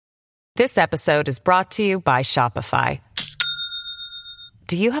This episode is brought to you by Shopify.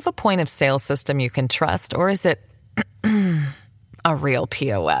 Do you have a point of sale system you can trust, or is it a real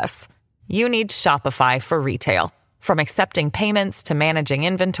POS? You need Shopify for retail. From accepting payments to managing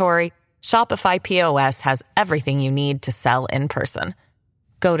inventory, Shopify POS has everything you need to sell in person.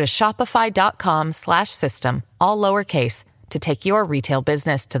 Go to shopify.com/system, all lowercase, to take your retail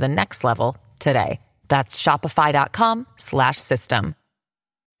business to the next level today. That's shopify.com/system.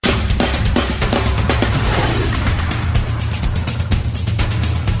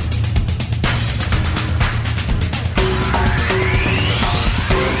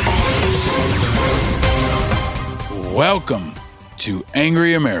 Welcome to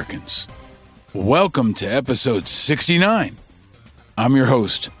Angry Americans. Welcome to episode 69. I'm your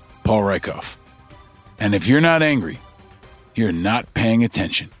host, Paul Rieckhoff. And if you're not angry, you're not paying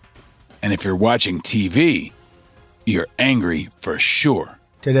attention. And if you're watching TV, you're angry for sure.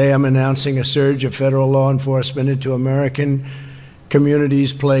 Today I'm announcing a surge of federal law enforcement into American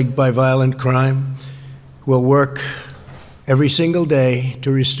communities plagued by violent crime. We'll work every single day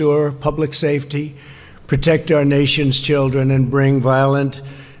to restore public safety, protect our nation's children, and bring violent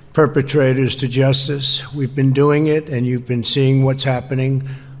perpetrators to justice. We've been doing it, and you've been seeing what's happening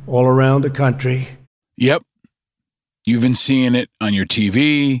all around the country. Yep. You've been seeing it on your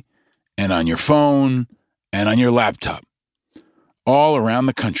TV and on your phone and on your laptop, all around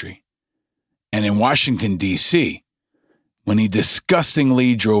the country. And in Washington, D.C., when he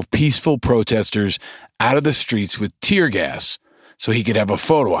disgustingly drove peaceful protesters out of the streets with tear gas so he could have a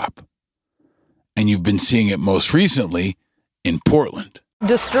photo op. And you've been seeing it most recently in Portland.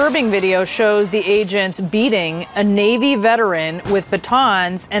 Disturbing video shows the agents beating a Navy veteran with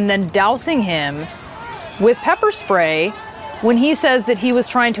batons and then dousing him with pepper spray when he says that he was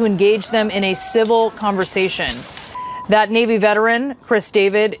trying to engage them in a civil conversation. That Navy veteran, Chris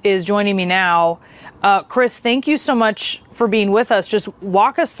David, is joining me now. Chris, thank you so much for being with us. Just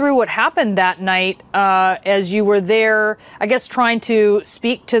walk us through what happened that night as you were there, I guess, trying to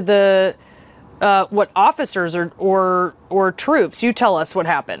speak to the what officers or troops. You tell us what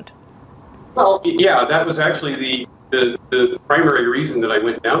happened. Well, yeah, that was actually the primary reason that I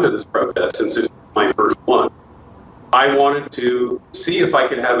went down to this protest, since it's my first one. I wanted to see if I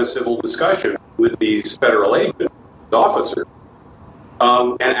could have a civil discussion with these federal agents, officers,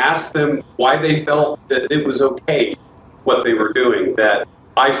 and ask them why they felt that it was okay what they were doing, that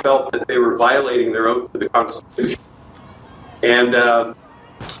I felt that they were violating their oath to the Constitution. And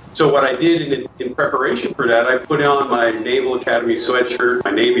so what I did in preparation for that, I put on my Naval Academy sweatshirt,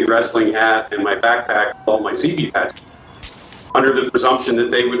 my Navy wrestling hat, and my backpack with all my CB patches, under the presumption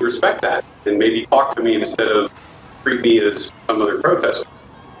that they would respect that and maybe talk to me instead of treat me as some other protester.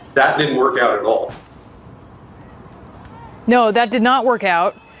 That didn't work out at all. No, that did not work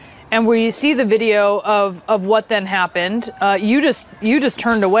out. And where you see the video of what then happened, you just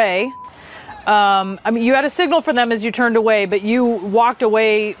turned away. I mean, you had a signal for them as you turned away, but you walked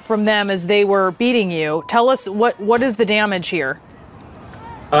away from them as they were beating you. Tell us what is the damage here?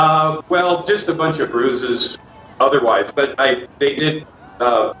 Well, just a bunch of bruises otherwise, but they did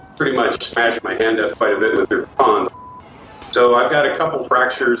pretty much smash my hand up quite a bit with their batons. So I've got a couple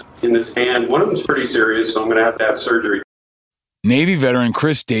fractures in this hand. One of them's pretty serious, so I'm going to have surgery. Navy veteran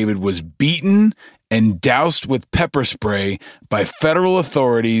Chris David was beaten and doused with pepper spray by federal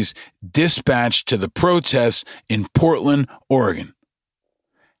authorities dispatched to the protests in Portland, Oregon.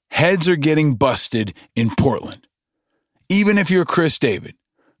 Heads are getting busted in Portland. Even if you're Chris David,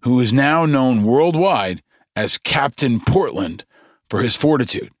 who is now known worldwide as Captain Portland for his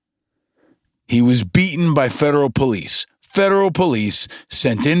fortitude. He was beaten by federal police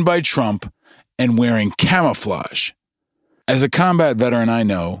sent in by Trump and wearing camouflage. As a combat veteran, I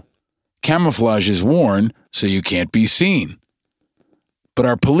know camouflage is worn so you can't be seen. But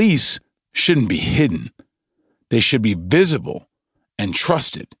our police shouldn't be hidden. They should be visible and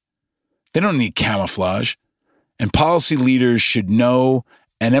trusted. They don't need camouflage, and policy leaders should know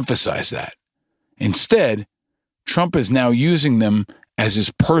and emphasize that. Instead, Trump is now using them as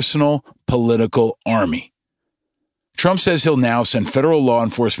his personal political army. Trump says he'll now send federal law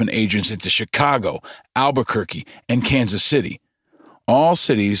enforcement agents into Chicago, Albuquerque, and Kansas City, all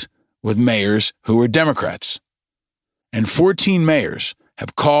cities with mayors who are Democrats. And 14 mayors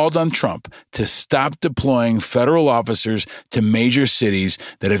have called on Trump to stop deploying federal officers to major cities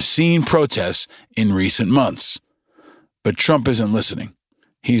that have seen protests in recent months. But Trump isn't listening.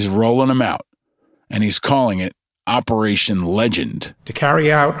 He's rolling them out, and he's calling it Operation Legend. To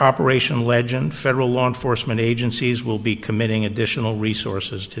carry out Operation Legend, federal law enforcement agencies will be committing additional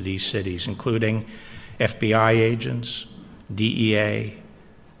resources to these cities, including FBI agents, DEA,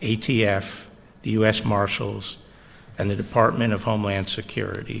 ATF, the U.S. Marshals, and the Department of Homeland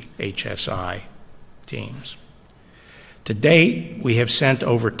Security, HSI, teams. To date, we have sent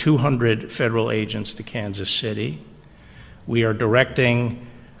over 200 federal agents to Kansas City. We are directing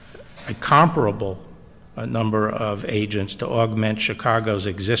a comparable number of agents to augment Chicago's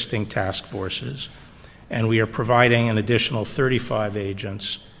existing task forces, and we are providing an additional 35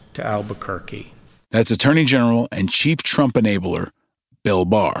 agents to Albuquerque. That's Attorney General and Chief Trump enabler Bill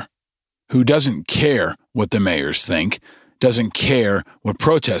Barr, who doesn't care what the mayors think, doesn't care what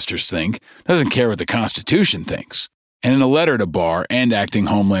protesters think, doesn't care what the Constitution thinks. And in a letter to Barr and Acting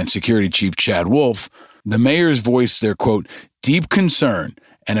Homeland Security Chief Chad Wolf, the mayors voiced their, quote, deep concern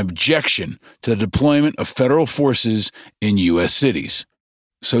and objection to the deployment of federal forces in U.S. cities.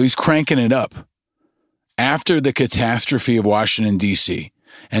 So he's cranking it up. After the catastrophe of Washington, D.C.,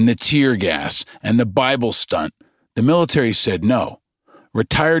 and the tear gas and the Bible stunt, the military said no.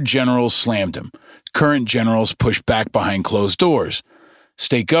 Retired generals slammed him. Current generals pushed back behind closed doors.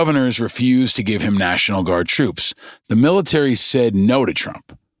 State governors refused to give him National Guard troops. The military said no to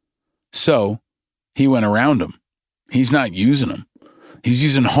Trump. So he went around them. He's not using them. He's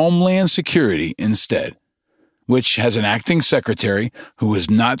using Homeland Security instead, which has an acting secretary who is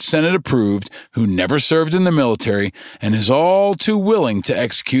not Senate approved, who never served in the military, and is all too willing to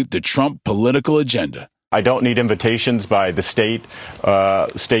execute the Trump political agenda. I don't need invitations by the state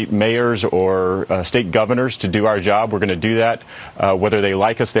mayors or state governors to do our job. We're going to do that whether they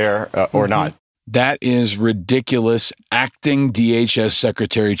like us there or not. That is ridiculous, acting DHS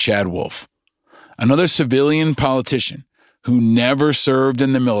Secretary Chad Wolf, another civilian politician who never served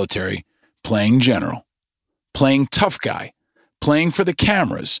in the military, playing general, playing tough guy, playing for the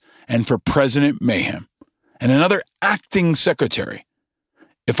cameras and for President Mayhem, and another acting secretary.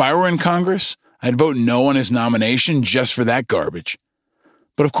 If I were in Congress, I'd vote no on his nomination just for that garbage.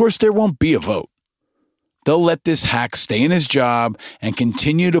 But of course, there won't be a vote. They'll let this hack stay in his job and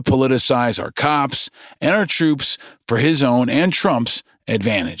continue to politicize our cops and our troops for his own and Trump's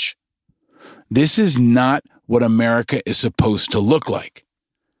advantage. This is not what America is supposed to look like.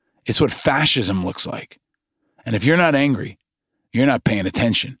 It's what fascism looks like. And if you're not angry, you're not paying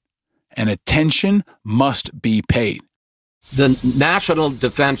attention. And attention must be paid. The National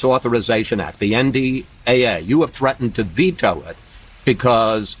Defense Authorization Act, the NDAA, you have threatened to veto it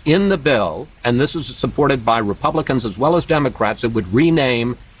because in the bill, and this is supported by Republicans as well as Democrats, it would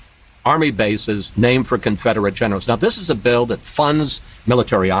rename Army bases named for Confederate generals. Now, this is a bill that funds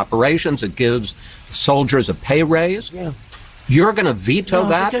military operations. It gives soldiers a pay raise. Yeah. You're going to veto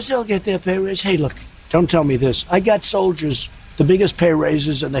that? Because they'll get their pay raise. Hey, look, don't tell me this. I got soldiers the biggest pay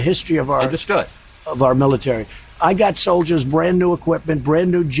raises in the history of our military. I got soldiers brand new equipment, brand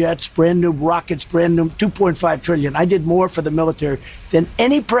new jets, brand new rockets, brand new $2.5 trillion. I did more for the military than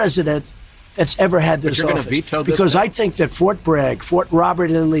any president that's ever had this office. Veto this because I think that Fort Bragg, Fort Robert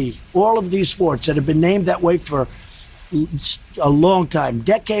E. Lee, all of these forts that have been named that way for a long time,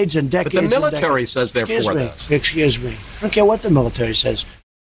 decades and decades. But the military says they're for this. Excuse me. I don't care what the military says.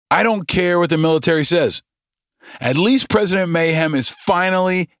 I don't care what the military says. At least President Mayhem is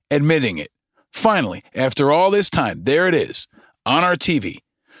finally admitting it. Finally, after all this time, there it is, on our TV.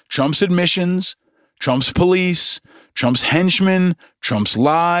 Trump's admissions, Trump's police, Trump's henchmen, Trump's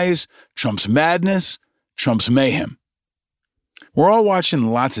lies, Trump's madness, Trump's mayhem. We're all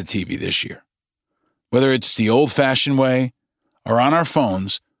watching lots of TV this year. Whether it's the old-fashioned way or on our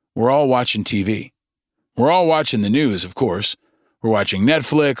phones, we're all watching TV. We're all watching the news, of course. We're watching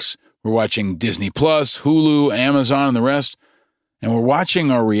Netflix, we're watching Disney Plus, Hulu, Amazon, and the rest. And we're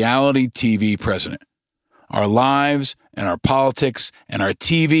watching our reality TV president. Our lives and our politics and our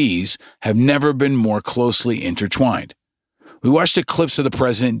TVs have never been more closely intertwined. We watch the clips of the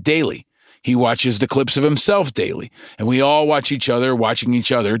president daily. He watches the clips of himself daily. And we all watch each other watching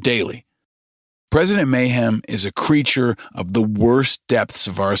each other daily. President Mayhem is a creature of the worst depths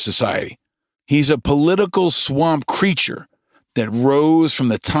of our society. He's a political swamp creature that rose from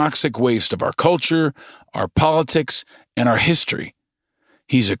the toxic waste of our culture, our politics, and our history.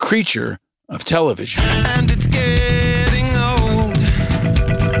 He's a creature of television. And it's getting old.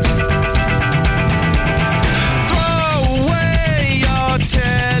 Throw away your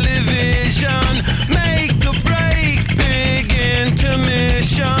television. Make a break, big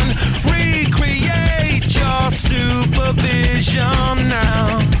intermission. Recreate your supervision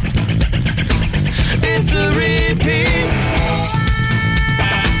now. It's a repeat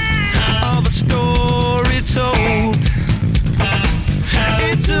of a story told.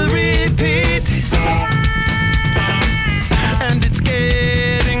 It's a repeat, and it's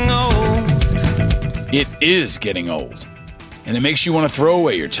getting old. It is getting old. and it makes you want to throw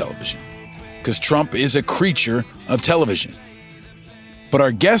away your television, because Trump is a creature of television. But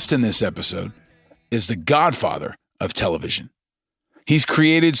our guest in this episode is the godfather of television. He's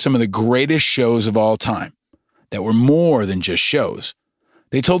created some of the greatest shows of all time that were more than just shows.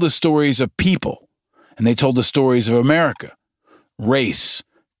 They told the stories of people, and they told the stories of America, race,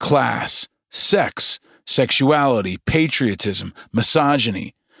 class, sex, sexuality, patriotism,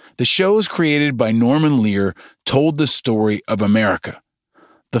 misogyny. The shows created by Norman Lear told the story of America.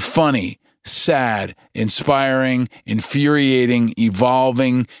 The funny, sad, inspiring, infuriating,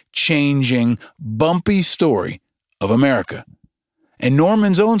 evolving, changing, bumpy story of America. And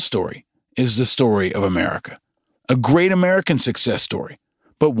Norman's own story is the story of America. A great American success story,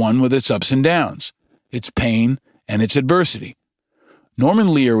 but one with its ups and downs, its pain and its adversity.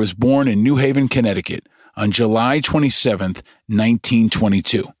 Norman Lear was born in New Haven, Connecticut on July 27,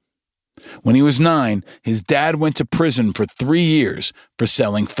 1922. When he was 9, his dad went to prison for 3 years for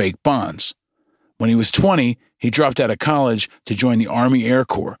selling fake bonds. When he was 20, he dropped out of college to join the Army Air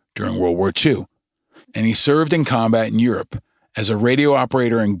Corps during World War II, and he served in combat in Europe as a radio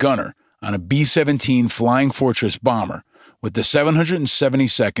operator and gunner on a B-17 Flying Fortress bomber with the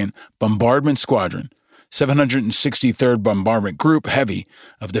 772nd Bombardment Squadron, 763rd Bombardment Group Heavy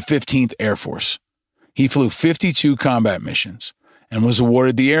of the 15th Air Force. He flew 52 combat missions and was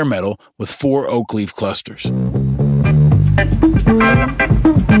awarded the Air Medal with 4 oak leaf clusters.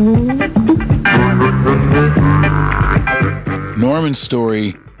 Norman's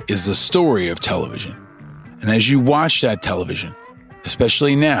story is the story of television. And as you watch that television,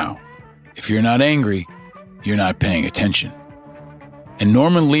 especially now, if you're not angry, you're not paying attention. And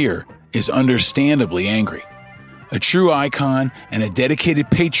Norman Lear is understandably angry. A true icon and a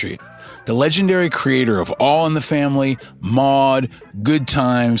dedicated patriot, the legendary creator of All in the Family, Maude, Good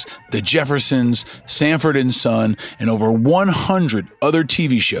Times, The Jeffersons, Sanford and Son, and over 100 other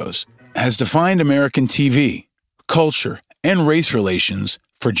TV shows, has defined American TV, culture, and race relations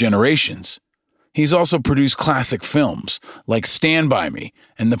for generations. He's also produced classic films like Stand By Me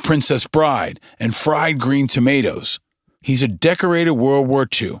and The Princess Bride and Fried Green Tomatoes. He's a decorated World War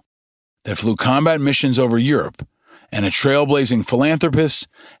II that flew combat missions over Europe, and a trailblazing philanthropist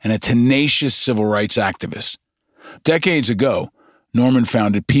and a tenacious civil rights activist. Decades ago, Norman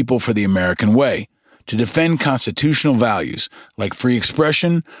founded People for the American Way to defend constitutional values like free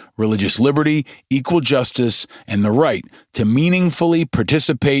expression, religious liberty, equal justice, and the right to meaningfully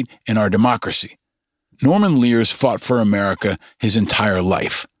participate in our democracy. Norman Lear's fought for America his entire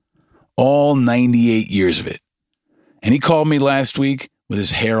life, all 98 years of it. And he called me last week with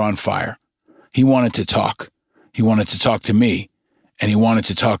his hair on fire. He wanted to talk. He wanted to talk to me, and he wanted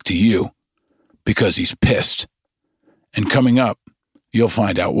to talk to you because he's pissed. And coming up, you'll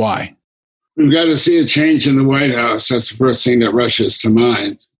find out why. We've got to see a change in the White House. That's the first thing that rushes to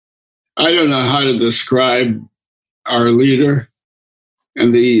mind. I don't know how to describe our leader.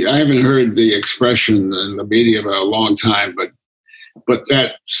 And I haven't heard the expression in the media about a long time, but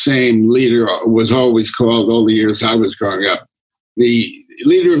that same leader was always called, all the years I was growing up, the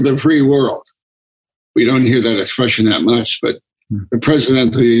leader of the free world. We don't hear that expression that much, but the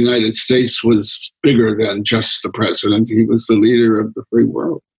president of the United States was bigger than just the president. He was the leader of the free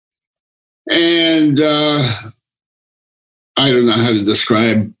world. And I don't know how to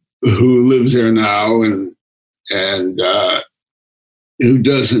describe who lives there now and who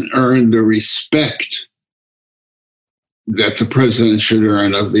doesn't earn the respect that the president should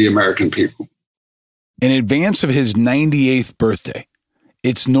earn of the American people. In advance of his 98th birthday,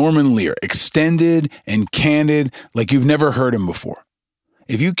 it's Norman Lear, extended and candid like you've never heard him before.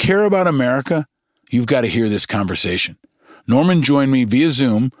 If you care about America, you've got to hear this conversation. Norman joined me via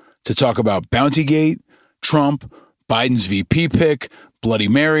Zoom to talk about Bountygate, Trump, Biden's VP pick, Bloody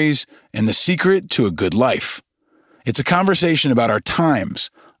Marys, and the secret to a good life. It's a conversation about our times,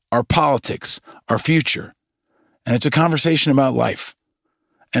 our politics, our future. And it's a conversation about life.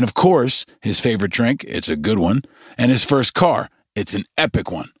 And of course, his favorite drink, it's a good one, and his first car, it's an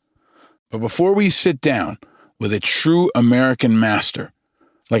epic one. But before we sit down with a true American master,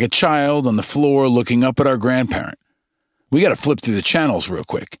 like a child on the floor looking up at our grandparent, we got to flip through the channels real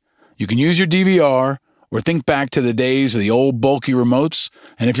quick. You can use your DVR or think back to the days of the old bulky remotes.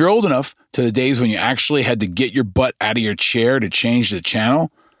 And if you're old enough, to the days when you actually had to get your butt out of your chair to change the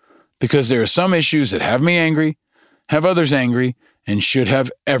channel. Because there are some issues that have me angry, have others angry, and should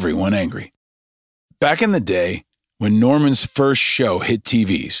have everyone angry. Back in the day, when Norman's first show hit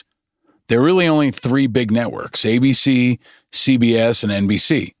TVs, there were really only 3 big networks, ABC, CBS, and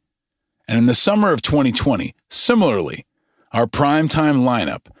NBC. And in the summer of 2020, similarly, our primetime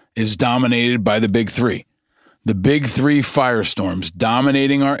lineup is dominated by the big 3. The big three firestorms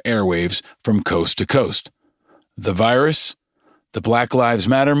dominating our airwaves from coast to coast. The virus, the Black Lives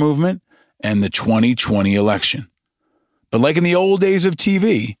Matter movement, and the 2020 election. But like in the old days of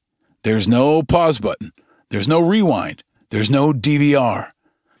TV, there's no pause button. There's no rewind. There's no DVR.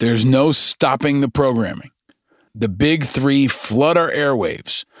 There's no stopping the programming. The big three flood our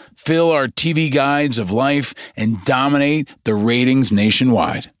airwaves, fill our TV guides of life, and dominate the ratings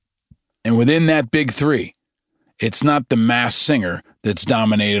nationwide. And within that big three, it's not The Masked Singer that's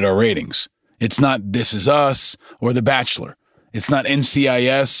dominated our ratings. It's not This Is Us or The Bachelor. It's not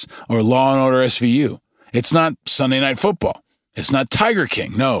NCIS or Law & Order SVU. It's not Sunday Night Football. It's not Tiger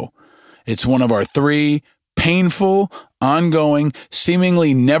King. No, it's one of our three painful, ongoing,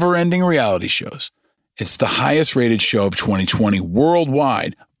 seemingly never-ending reality shows. It's the highest-rated show of 2020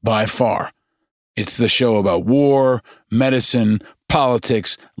 worldwide by far. It's the show about war, medicine,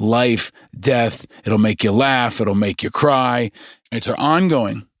 politics, life, death. It'll make you laugh. It'll make you cry. It's our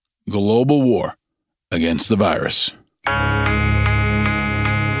ongoing global war against the virus.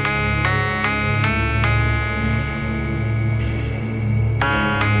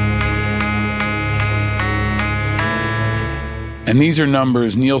 And these are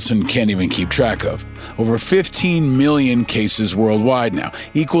numbers Nielsen can't even keep track of. Over 15 million cases worldwide now,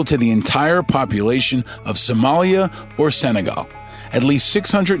 equal to the entire population of Somalia or Senegal. At least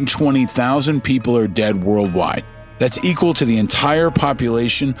 620,000 people are dead worldwide. That's equal to the entire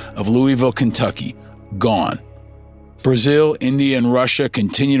population of Louisville, Kentucky. Gone. Brazil, India, and Russia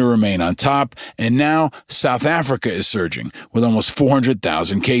continue to remain on top, and now South Africa is surging with almost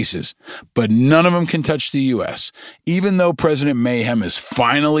 400,000 cases. But none of them can touch the U.S., even though President Mayhem is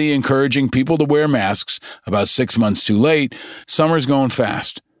finally encouraging people to wear masks about 6 months too late. Summer's going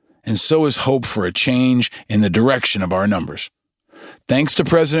fast, and so is hope for a change in the direction of our numbers. Thanks to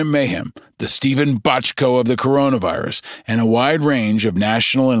President Mayhem, the Stephen Bochco of the coronavirus, and a wide range of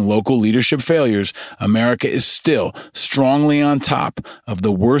national and local leadership failures, America is still strongly on top of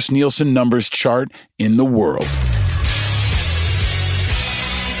the worst Nielsen numbers chart in the world.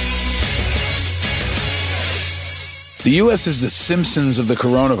 The U.S. is the Simpsons of the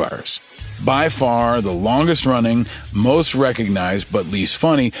coronavirus. By far the longest-running, most recognized, but least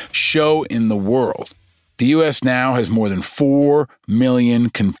funny show in the world. The U.S. now has more than 4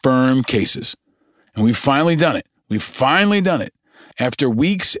 million confirmed cases. And we've finally done it. We've finally done it. After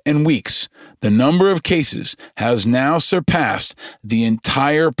weeks and weeks, the number of cases has now surpassed the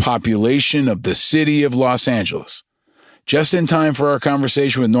entire population of the city of Los Angeles. Just in time for our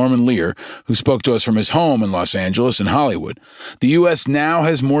conversation with Norman Lear, who spoke to us from his home in Los Angeles and Hollywood, the U.S. now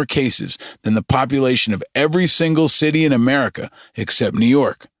has more cases than the population of every single city in America except New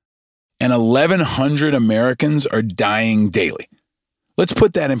York. And 1,100 Americans are dying daily. Let's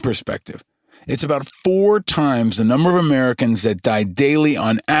put that in perspective. It's about 4 times the number of Americans that died daily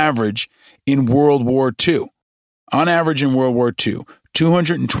on average in World War II. On average in World War II,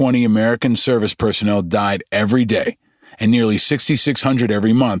 220 American service personnel died every day, and nearly 6,600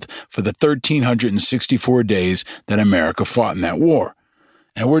 every month for the 1,364 days that America fought in that war.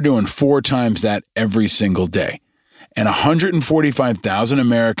 And we're doing 4 times that every single day. And 145,000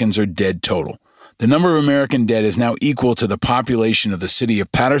 Americans are dead total. The number of American dead is now equal to the population of the city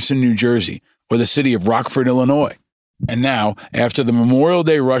of Paterson, New Jersey, or the city of Rockford, Illinois. And now, after the Memorial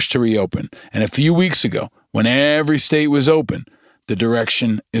Day rush to reopen, and a few weeks ago, when every state was open, the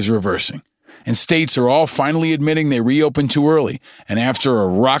direction is reversing. And states are all finally admitting they reopened too early. And after a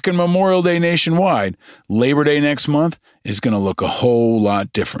rockin' Memorial Day nationwide, Labor Day next month is going to look a whole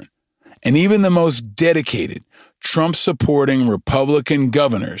lot different. And even the most dedicated, Trump-supporting Republican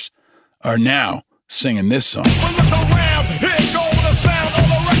governors are now singing this song.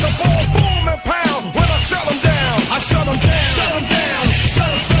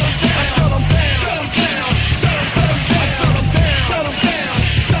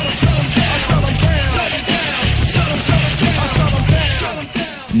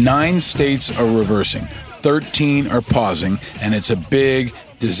 Nine states are reversing, 13 are pausing, and it's a big,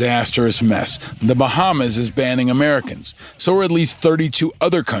 disastrous mess. The Bahamas is banning Americans. So are at least 32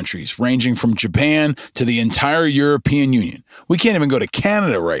 other countries, ranging from Japan to the entire European Union. We can't even go to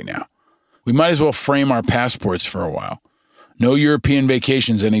Canada right now. We might as well frame our passports for a while. No European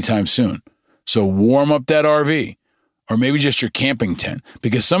vacations anytime soon. So warm up that RV, or maybe just your camping tent,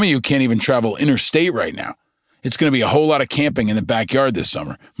 because some of you can't even travel interstate right now. It's going to be a whole lot of camping in the backyard this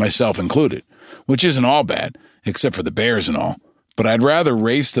summer, myself included, which isn't all bad, except for the bears and all. But I'd rather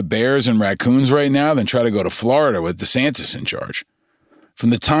race the bears and raccoons right now than try to go to Florida with DeSantis in charge.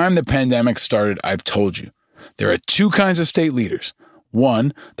 From the time the pandemic started, I've told you, there are 2 kinds of state leaders.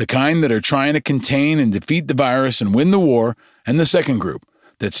 One, the kind that are trying to contain and defeat the virus and win the war, and the second group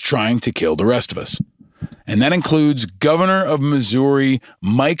that's trying to kill the rest of us. And that includes Governor of Missouri,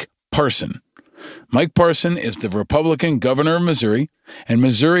 Mike Parson. Mike Parson is the Republican governor of Missouri, and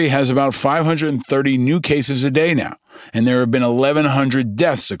Missouri has about 530 new cases a day now, and there have been 1,100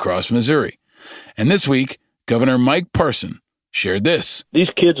 deaths across Missouri. And this week, Governor Mike Parson shared this. These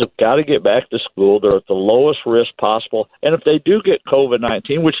kids have got to get back to school. They're at the lowest risk possible. And if they do get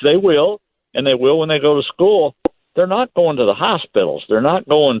COVID-19, which they will, and they will when they go to school, they're not going to the hospitals. They're not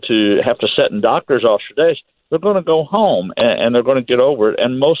going to have to sit in doctor's office for days. They're going to go home, and they're going to get over it.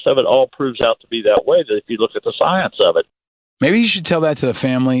 And most of it all proves out to be that way, that if you look at the science of it. Maybe you should tell that to the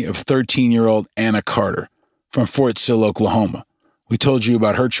family of 13-year-old Anna Carter from Fort Sill, Oklahoma. We told you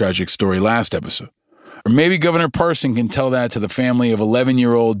about her tragic story last episode. Or maybe Governor Parson can tell that to the family of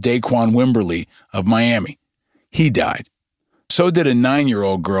 11-year-old Daquan Wimberly of Miami. He died. So did a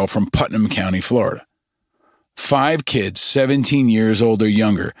 9-year-old girl from Putnam County, Florida. 5 kids, 17 years old or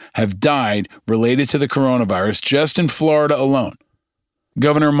younger, have died related to the coronavirus just in Florida alone.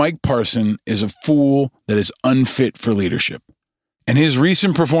 Governor Mike Parson is a fool that is unfit for leadership. And his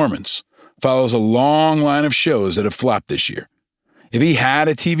recent performance follows a long line of shows that have flopped this year. If he had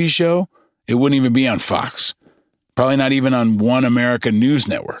a TV show, it wouldn't even be on Fox. Probably not even on One America News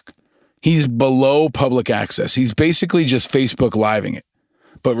Network. He's below public access. He's basically just Facebook Living it.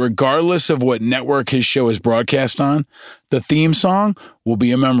 But regardless of what network his show is broadcast on, the theme song will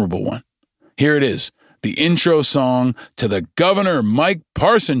be a memorable one. Here it is, the intro song to the Governor Mike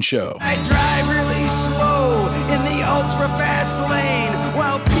Parson Show. I drive really slow in the ultra-fast lane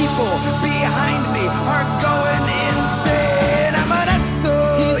while people behind me are going insane. I'm an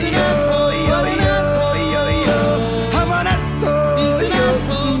asshole, I'm an asshole,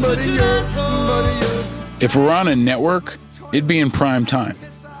 If we're on a network, it'd be in prime time.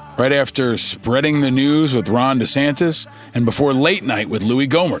 Right after Spreading the News with Ron DeSantis and before Late Night with Louis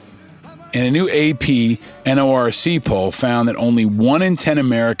Gohmert. And a new AP NORC poll found that only 1 in 10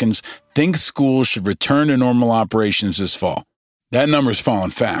 Americans think schools should return to normal operations this fall. That number's fallen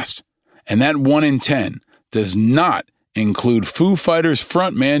fast. And that 1 in 10 does not include Foo Fighters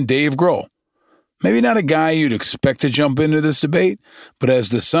frontman Dave Grohl. Maybe not a guy you'd expect to jump into this debate, but as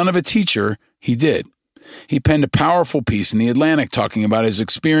the son of a teacher, he did. He penned a powerful piece in The Atlantic talking about his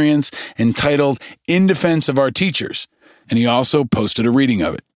experience entitled In Defense of Our Teachers, and he also posted a reading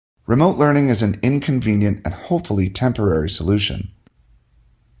of it. Remote learning is an inconvenient and hopefully temporary solution.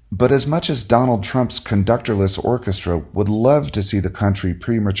 But as much as Donald Trump's conductorless orchestra would love to see the country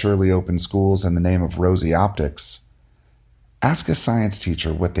prematurely open schools in the name of rosy optics, ask a science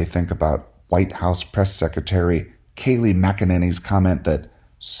teacher what they think about White House Press Secretary Kayleigh McEnany's comment that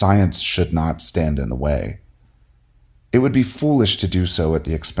science should not stand in the way. It would be foolish to do so at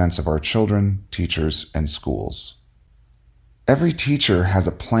the expense of our children, teachers, and schools. Every teacher has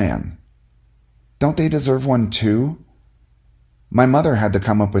a plan. Don't they deserve one too? My mother had to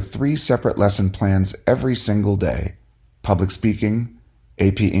come up with 3 separate lesson plans every single day: public speaking,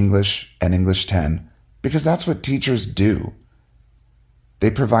 AP English, and English 10, because that's what teachers do. They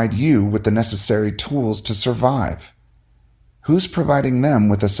provide you with the necessary tools to survive. Who's providing them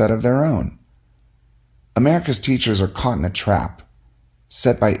with a set of their own? America's teachers are caught in a trap,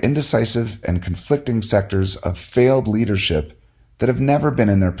 set by indecisive and conflicting sectors of failed leadership that have never been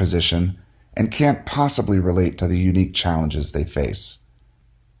in their position and can't possibly relate to the unique challenges they face.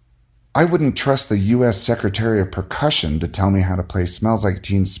 I wouldn't trust the U.S. Secretary of Percussion to tell me how to play Smells Like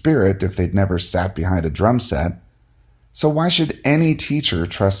Teen Spirit if they'd never sat behind a drum set. So why should any teacher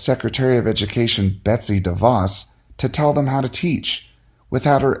trust Secretary of Education Betsy DeVos to tell them how to teach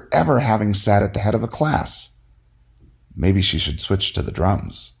without her ever having sat at the head of a class? Maybe she should switch to the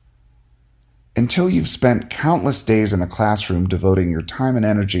drums. Until you've spent countless days in a classroom devoting your time and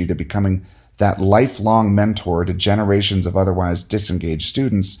energy to becoming that lifelong mentor to generations of otherwise disengaged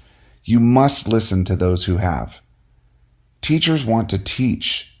students, you must listen to those who have. Teachers want to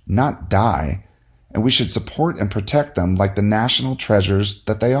teach, not die, and we should support and protect them like the national treasures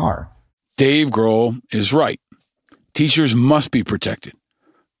that they are. Dave Grohl is right. Teachers must be protected.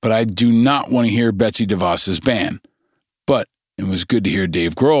 But I do not want to hear Betsy DeVos's ban. But it was good to hear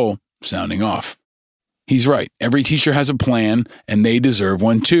Dave Grohl sounding off. He's right. Every teacher has a plan, and they deserve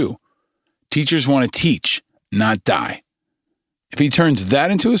one too. Teachers want to teach, not die. If he turns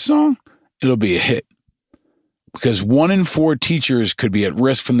that into a song, it'll be a hit. Because 1 in 4 teachers could be at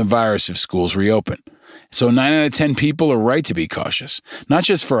risk from the virus if schools reopen. So 9 out of 10 people are right to be cautious, not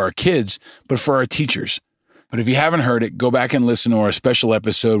just for our kids, but for our teachers. But if you haven't heard it, go back and listen to our special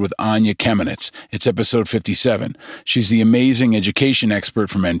episode with Anya Kamenetz. It's episode 57. She's the amazing education expert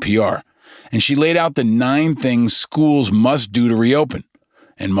from NPR. And she laid out the 9 things schools must do to reopen.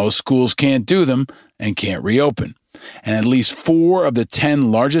 And most schools can't do them and can't reopen. And at least 4 of the 10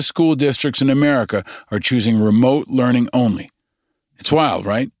 largest school districts in America are choosing remote learning only. It's wild,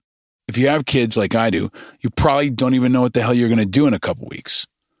 right? If you have kids like I do, you probably don't even know what the hell you're going to do in a couple weeks.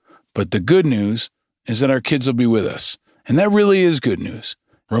 But the good news is that our kids will be with us. And that really is good news.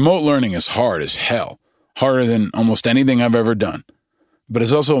 Remote learning is hard as hell, harder than almost anything I've ever done. But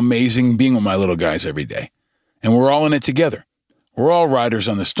it's also amazing being with my little guys every day. And we're all in it together. We're all riders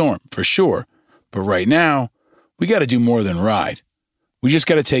on the storm, for sure. But right now, we got to do more than ride. We just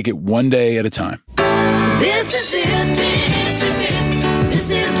got to take it one day at a time. This is it, this is it, this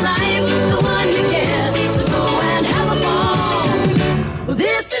is life, the one you get, so go and have a ball.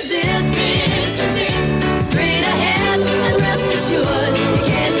 This is it, straight ahead and rest assured, you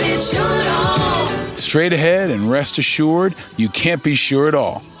can't be sure at all. Straight ahead and rest assured, you can't be sure at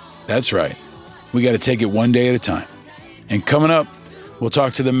all. That's right. We got to take it one day at a time. And coming up, we'll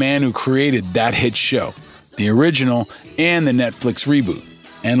talk to the man who created that hit show, the original and the Netflix reboot.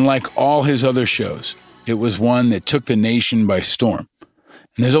 And like all his other shows, it was one that took the nation by storm.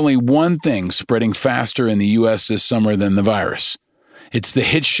 And there's only one thing spreading faster in the U.S. this summer than the virus. It's the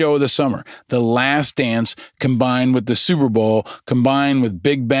hit show of the summer, The Last Dance, combined with the Super Bowl, combined with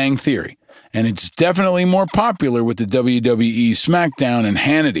Big Bang Theory. And it's definitely more popular with the WWE SmackDown and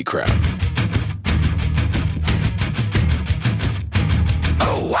Hannity crowd.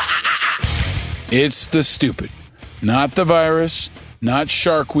 It's the stupid, not the virus, not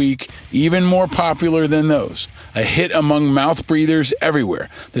Shark Week, even more popular than those. A hit among mouth breathers everywhere.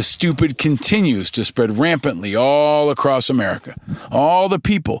 The stupid continues to spread rampantly all across America. All the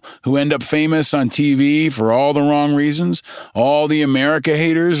people who end up famous on TV for all the wrong reasons, all the America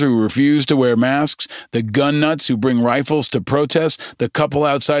haters who refuse to wear masks, the gun nuts who bring rifles to protests, the couple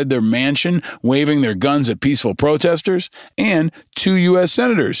outside their mansion waving their guns at peaceful protesters, and 2 U.S.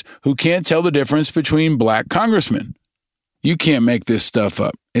 senators who can't tell the difference between black congressmen. You can't make this stuff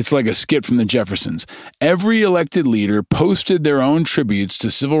up. It's like a skit from the Jeffersons. Every elected leader posted their own tributes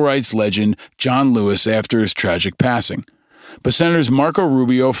to civil rights legend John Lewis after his tragic passing. But Senators Marco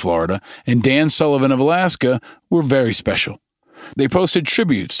Rubio of Florida and Dan Sullivan of Alaska were very special. They posted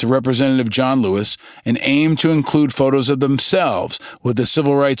tributes to Representative John Lewis and aimed to include photos of themselves with the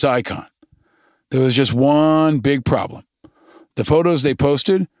civil rights icon. There was just one big problem. The photos they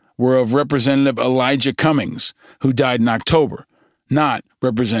posted were of Representative Elijah Cummings, who died in October, not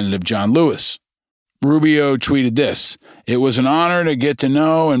Representative John Lewis. Rubio tweeted this: "It was an honor to get to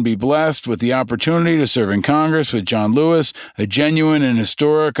know and be blessed with the opportunity to serve in Congress with John Lewis, a genuine and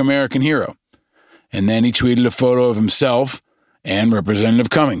historic American hero." And then he tweeted a photo of himself and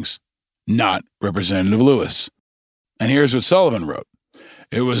Representative Cummings, not Representative Lewis. And here's what Sullivan wrote: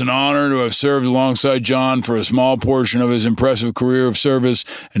 "It was an honor to have served alongside John for a small portion of his impressive career of service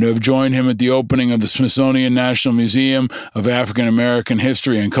and to have joined him at the opening of the Smithsonian National Museum of African American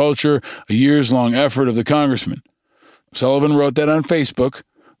History and Culture, a years-long effort of the congressman." Sullivan wrote that on Facebook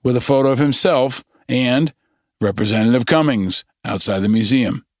with a photo of himself and Representative Cummings outside the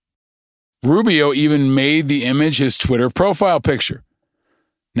museum. Rubio even made the image his Twitter profile picture.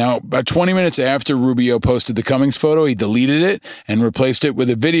 Now, about 20 minutes after Rubio posted the Cummings photo, he deleted it and replaced it with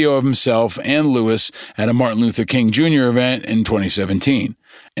a video of himself and Lewis at a Martin Luther King Jr. event in 2017.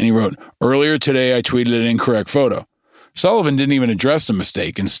 And he wrote, "Earlier today, I tweeted an incorrect photo." Sullivan didn't even address the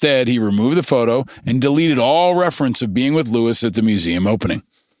mistake. Instead, he removed the photo and deleted all reference of being with Lewis at the museum opening.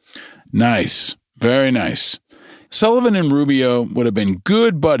 Nice. Very nice. Sullivan and Rubio would have been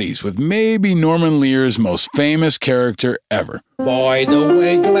good buddies with maybe Norman Lear's most famous character ever. Boy, the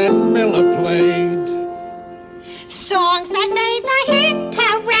way Glenn Miller played Songs that made the hit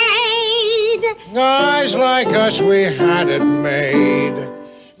parade. Guys like us, we had it made.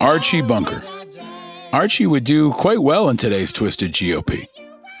 Archie Bunker. Archie would do quite well in today's twisted GOP.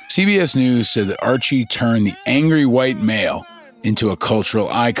 CBS News said that Archie turned the angry white male into a cultural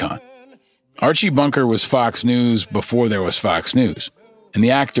icon. Archie Bunker was Fox News before there was Fox News. And the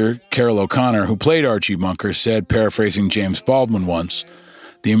actor, Carroll O'Connor, who played Archie Bunker, said, paraphrasing James Baldwin once,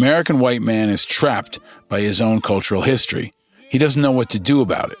 "The American white man is trapped by his own cultural history. He doesn't know what to do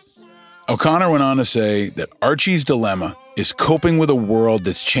about it." O'Connor went on to say that Archie's dilemma is coping with a world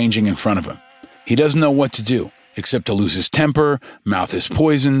that's changing in front of him. He doesn't know what to do, except to lose his temper, mouth his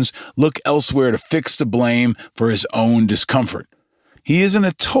poisons, look elsewhere to fix the blame for his own discomfort. He isn't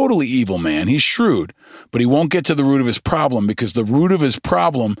a totally evil man. He's shrewd, but he won't get to the root of his problem because the root of his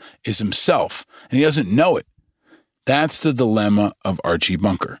problem is himself, and he doesn't know it. That's the dilemma of Archie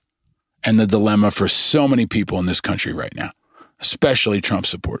Bunker, and the dilemma for so many people in this country right now, especially Trump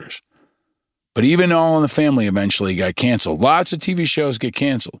supporters. But even All in the Family eventually got canceled. Lots of TV shows get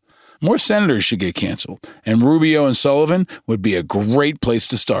canceled. More senators should get canceled, and Rubio and Sullivan would be a great place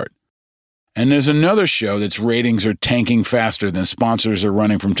to start. And there's another show that's ratings are tanking faster than sponsors are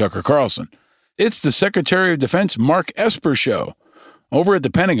running from Tucker Carlson. It's the Secretary of Defense Mark Esper show. Over at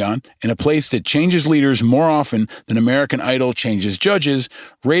the Pentagon, in a place that changes leaders more often than American Idol changes judges,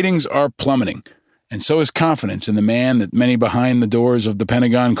 ratings are plummeting. And so is confidence in the man that many behind the doors of the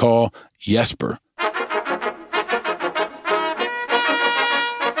Pentagon call Yesper.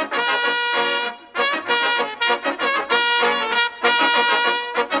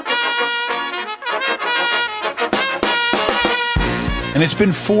 And it's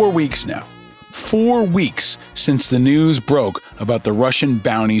been 4 weeks now. 4 weeks since the news broke about the Russian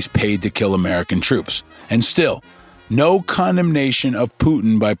bounties paid to kill American troops. And still, no condemnation of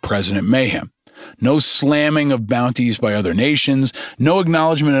Putin by President Mayhem. No slamming of bounties by other nations. No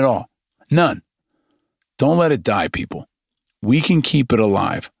acknowledgement at all. None. Don't let it die, people. We can keep it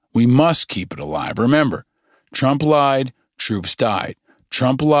alive. We must keep it alive. Remember, Trump lied, troops died.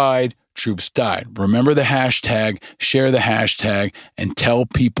 Trump lied, troops died. Remember the hashtag, share the hashtag, and tell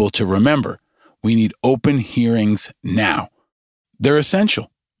people to remember. We need open hearings now. They're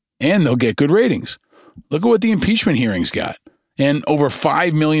essential, and they'll get good ratings. Look at what the impeachment hearings got. And over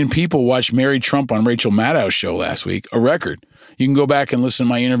 5 million people watched Mary Trump on Rachel Maddow's show last week, a record. You can go back and listen to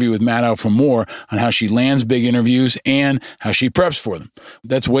my interview with Maddow for more on how she lands big interviews and how she preps for them.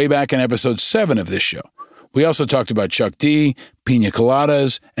 That's way back in episode 7 of this show. We also talked about Chuck D, pina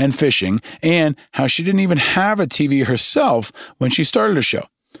coladas, and fishing, and how she didn't even have a TV herself when she started her show.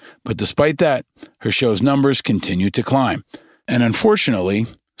 But despite that, her show's numbers continue to climb. And unfortunately,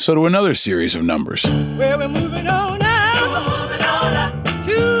 so do another series of numbers. Well, we're moving on now.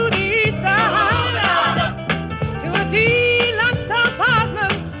 To the east side. To a deluxe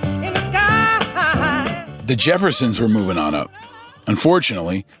apartment in the sky. The Jeffersons were moving on up.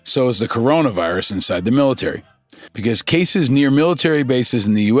 Unfortunately, so is the coronavirus inside the military, because cases near military bases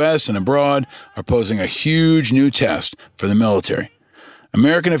in the U.S. and abroad are posing a huge new test for the military.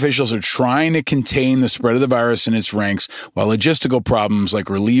 American officials are trying to contain the spread of the virus in its ranks while logistical problems like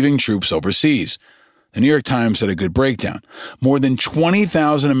relieving troops overseas. The New York Times had a good breakdown. More than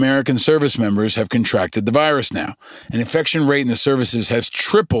 20,000 American service members have contracted the virus now. An infection rate in the services has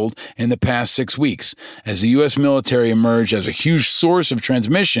tripled in the past 6 weeks as the U.S. military emerged as a huge source of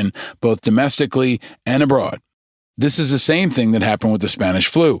transmission both domestically and abroad. This is the same thing that happened with the Spanish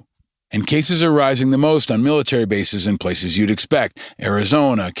flu. And cases are rising the most on military bases in places you'd expect: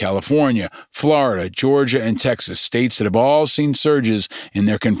 Arizona, California, Florida, Georgia, and Texas, states that have all seen surges in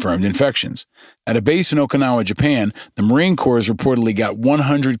their confirmed infections. At a base in Okinawa, Japan, the Marine Corps has reportedly got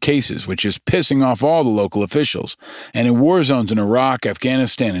 100 cases, which is pissing off all the local officials. And in war zones in Iraq,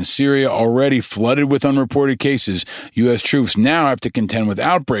 Afghanistan, and Syria, already flooded with unreported cases, U.S. troops now have to contend with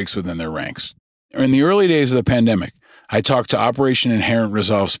outbreaks within their ranks. In the early days of the pandemic, I talked to Operation Inherent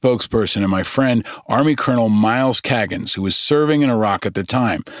Resolve spokesperson and my friend, Army Colonel Miles Kaggans, who was serving in Iraq at the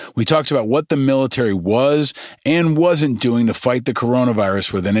time. We talked about what the military was and wasn't doing to fight the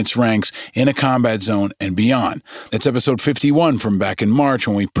coronavirus within its ranks in a combat zone and beyond. That's episode 51 from back in March,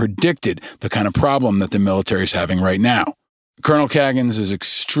 when we predicted the kind of problem that the military is having right now. Colonel Kaggans is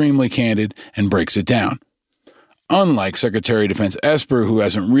extremely candid and breaks it down. Unlike Secretary of Defense Esper, who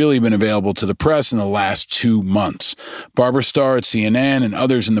hasn't really been available to the press in the last 2 months. Barbara Starr at CNN and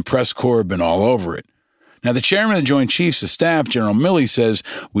others in the press corps have been all over it. Now, the chairman of the Joint Chiefs of Staff, General Milley, says,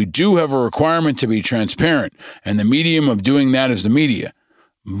 "We do have a requirement to be transparent, and the medium of doing that is the media."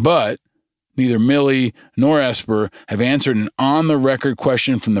 But neither Milley nor Esper have answered an on-the-record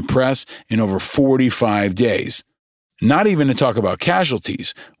question from the press in over 45 days. Not even to talk about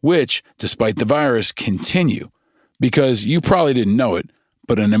casualties, which, despite the virus, continue. Because you probably didn't know it,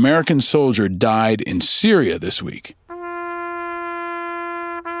 but an American soldier died in Syria this week.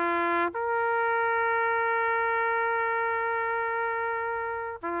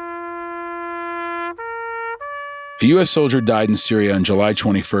 A U.S. soldier died in Syria on July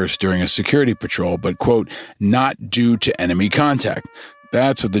 21st during a security patrol, but, quote, not due to enemy contact.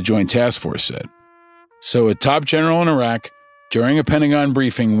 That's what the Joint Task Force said. So a top general in Iraq, during a Pentagon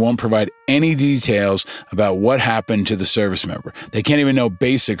briefing, won't provide any details about what happened to the service member. They can't even know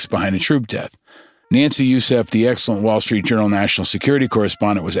basics behind a troop death. Nancy Youssef, the excellent Wall Street Journal national security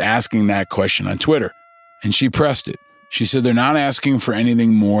correspondent, was asking that question on Twitter, and she pressed it. She said they're not asking for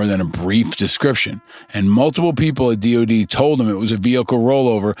anything more than a brief description, and multiple people at DoD told them it was a vehicle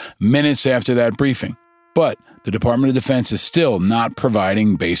rollover minutes after that briefing. But the Department of Defense is still not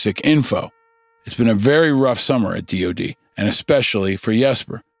providing basic info. It's been a very rough summer at DoD, and especially for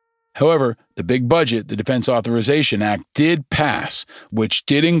Jesper. However, the big budget, the Defense Authorization Act, did pass, which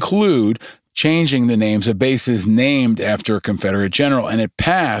did include changing the names of bases named after a Confederate general, and it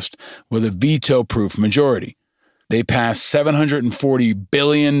passed with a veto-proof majority. They passed $740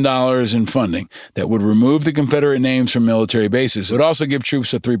 billion in funding that would remove the Confederate names from military bases. It would also give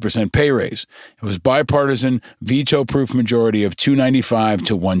troops a 3% pay raise. It was bipartisan, veto-proof majority of 295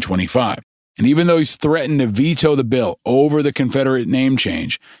 to 125. And even though he's threatened to veto the bill over the Confederate name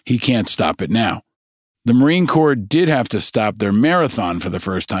change, he can't stop it now. The Marine Corps did have to stop their marathon for the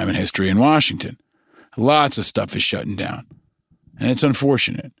first time in history in Washington. Lots of stuff is shutting down. And it's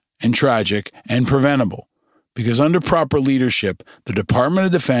unfortunate and tragic and preventable, because under proper leadership, the Department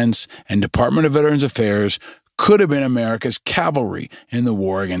of Defense and Department of Veterans Affairs could have been America's cavalry in the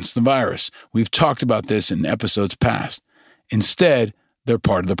war against the virus. We've talked about this in episodes past. Instead, they're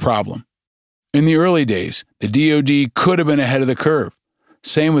part of the problem. In the early days, the DoD could have been ahead of the curve.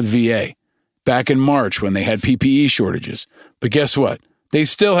 Same with VA. Back in March when they had PPE shortages. But guess what? They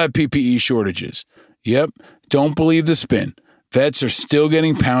still have PPE shortages. Yep, don't believe the spin. Vets are still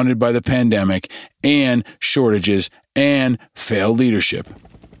getting pounded by the pandemic and shortages and failed leadership.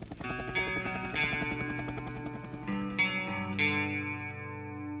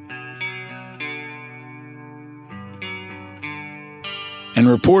 And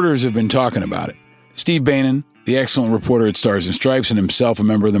reporters have been talking about it. Steve Bannon, the excellent reporter at Stars and Stripes and himself a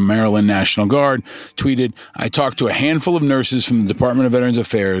member of the Maryland National Guard, tweeted, "I talked to a handful of nurses from the Department of Veterans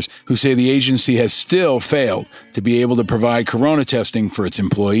Affairs who say the agency has still failed to be able to provide corona testing for its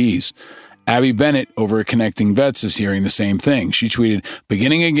employees." Abby Bennett over at Connecting Vets is hearing the same thing. She tweeted,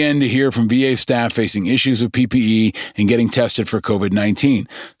 "Beginning again to hear from VA staff facing issues with PPE and getting tested for COVID-19.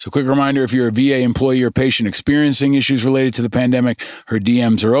 So quick reminder, if you're a VA employee or patient experiencing issues related to the pandemic, her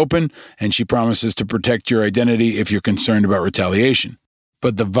DMs are open, and she promises to protect your identity if you're concerned about retaliation."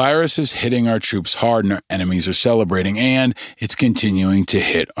 But the virus is hitting our troops hard and our enemies are celebrating, and it's continuing to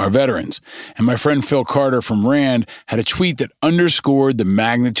hit our veterans. And my friend Phil Carter from RAND had a tweet that underscored the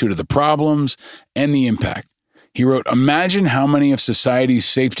magnitude of the problems and the impact. He wrote, "Imagine how many of society's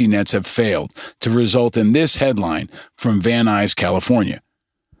safety nets have failed to result in this headline from Van Nuys, California.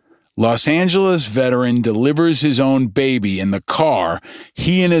 Los Angeles veteran delivers his own baby in the car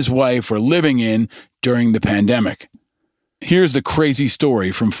he and his wife were living in during the pandemic." Here's the crazy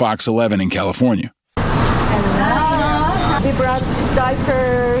story from Fox 11 in California. We brought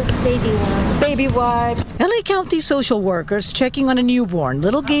diapers, baby wipes. LA County social workers checking on a newborn.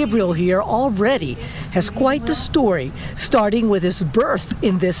 Little Gabriel here already has quite the story, starting with his birth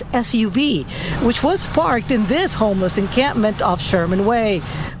in this SUV, which was parked in this homeless encampment off Sherman Way,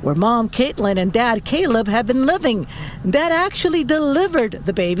 where Mom Caitlin and Dad Caleb have been living. Dad actually delivered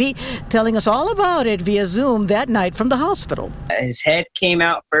the baby, telling us all about it via Zoom that night from the hospital. His head came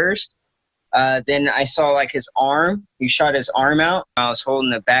out first. Then I saw like his arm. He shot his arm out. I was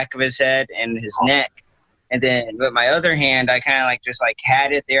holding the back of his head and his neck. And then with my other hand, I kind of just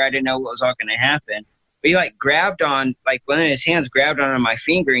had it there. I didn't know what was all going to happen. But he grabbed on, one of his hands grabbed on my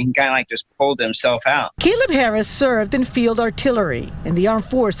finger, and he kind of just pulled himself out. Caleb Harris served in field artillery in the armed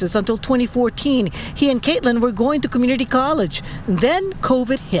forces until 2014. He and Caitlin were going to community college. Then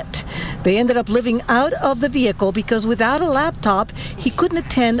COVID hit. They ended up living out of the vehicle because without a laptop, he couldn't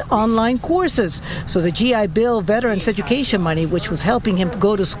attend online courses. So the GI Bill Veterans Education money, which was helping him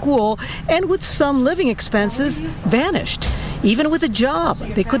go to school and with some living expenses, vanished. Even with a job,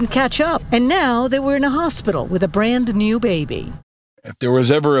 they couldn't catch up. And now they were in a hospital with a brand new baby. If there was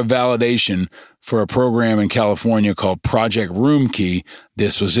ever a validation for a program in California called Project Room Key,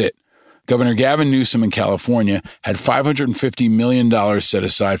 this was it. Governor Gavin Newsom in California had $550 million set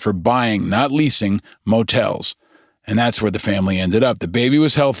aside for buying, not leasing, motels. And that's where the family ended up. The baby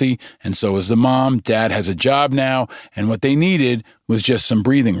was healthy, and so was the mom. Dad has a job now, and what they needed was just some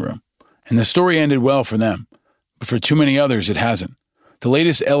breathing room. And the story ended well for them. But for too many others, it hasn't. The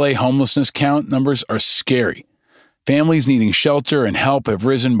latest LA homelessness count numbers are scary. Families needing shelter and help have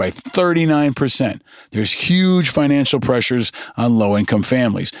risen by 39%. There's huge financial pressures on low-income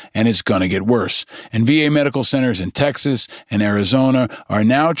families, and it's going to get worse. And VA medical centers in Texas and Arizona are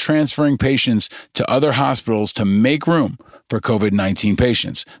now transferring patients to other hospitals to make room for COVID-19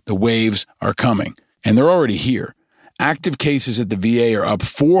 patients. The waves are coming, and they're already here. Active cases at the VA are up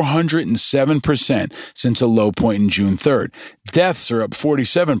 407% since a low point in June 3rd. Deaths are up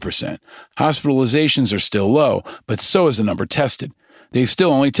 47%. Hospitalizations are still low, but so is the number tested. They've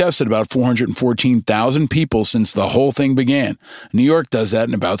still only tested about 414,000 people since the whole thing began. New York does that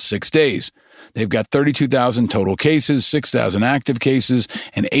in about 6 days. They've got 32,000 total cases, 6,000 active cases,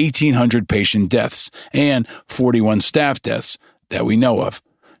 and 1,800 patient deaths, and 41 staff deaths that we know of.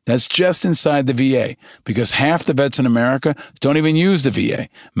 That's just inside the VA, because half the vets in America don't even use the VA.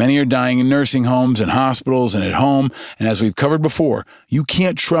 Many are dying in nursing homes and hospitals and at home, and as we've covered before, you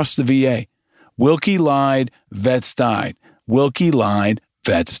can't trust the VA. Wilkie lied, vets died. Wilkie lied,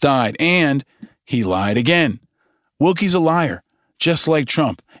 vets died. And he lied again. Wilkie's a liar, just like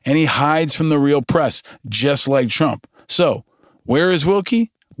Trump, and he hides from the real press, just like Trump. So, where is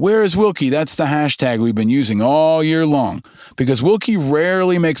Wilkie? Where is Wilkie? That's the hashtag we've been using all year long, because Wilkie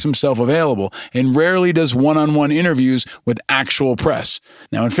rarely makes himself available and rarely does one-on-one interviews with actual press.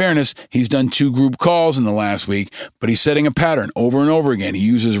 Now, in fairness, he's done 2 group calls in the last week, but he's setting a pattern over and over again. He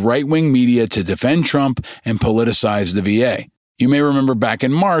uses right-wing media to defend Trump and politicize the VA. You may remember back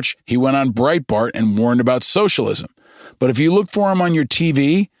in March, he went on Breitbart and warned about socialism. But if you look for him on your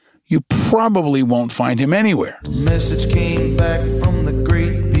TV, you probably won't find him anywhere. Message came back from the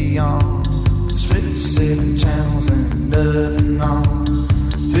great beyond. There's 57 channels and nothing on.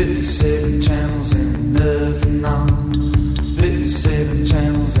 57 channels and nothing on. 57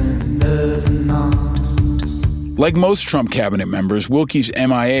 channels and nothing on. Like most Trump cabinet members, Wilkie's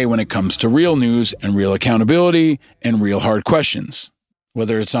MIA when it comes to real news and real accountability and real hard questions.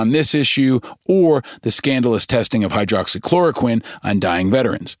 Whether it's on this issue or the scandalous testing of hydroxychloroquine on dying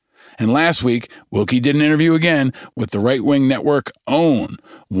veterans. And last week, Wilkie did an interview again with the right-wing network OWN,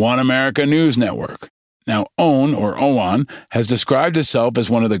 One America News Network. Now, OWN, or OWN, has described itself as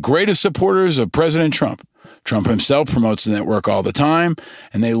one of the greatest supporters of President Trump. Trump himself promotes the network all the time,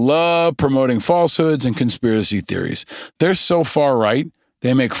 and they love promoting falsehoods and conspiracy theories. They're so far right,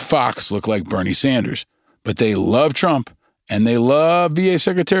 they make Fox look like Bernie Sanders. But they love Trump, and they love VA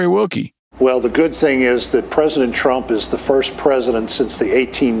Secretary Wilkie. Well, the good thing is that President Trump is the first president since the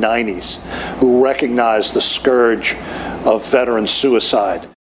 1890s who recognized the scourge of veteran suicide.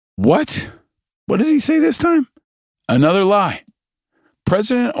 What? What did he say this time? Another lie.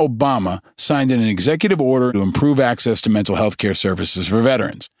 President Obama signed an executive order to improve access to mental health care services for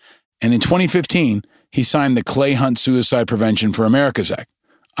veterans. And in 2015, he signed the Clay Hunt Suicide Prevention for America's Act.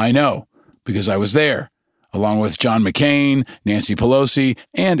 I know, because I was there, along with John McCain, Nancy Pelosi,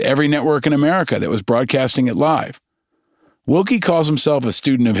 and every network in America that was broadcasting it live. Wilkie calls himself a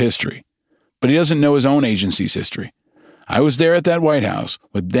student of history, but he doesn't know his own agency's history. I was there at that White House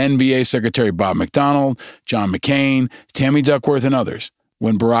with then VA Secretary Bob McDonnell, John McCain, Tammy Duckworth, and others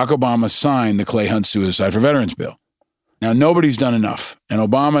when Barack Obama signed the Clay Hunt Suicide for Veterans bill. Now, nobody's done enough, and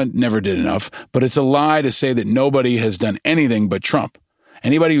Obama never did enough, but it's a lie to say that nobody has done anything but Trump.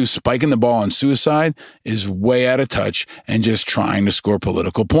 Anybody who's spiking the ball on suicide is way out of touch and just trying to score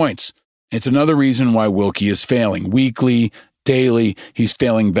political points. It's another reason why Wilkie is failing weekly, daily. He's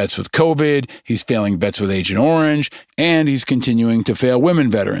failing vets with COVID. He's failing vets with Agent Orange. And he's continuing to fail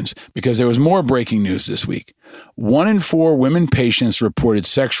women veterans because there was more breaking news this week. 1 in 4 women patients reported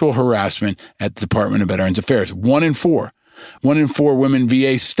sexual harassment at the Department of Veterans Affairs. 1 in 4. 1 in 4 women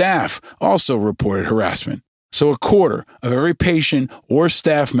VA staff also reported harassment. So a quarter of every patient or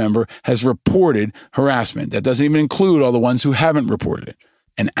staff member has reported harassment. That doesn't even include all the ones who haven't reported it.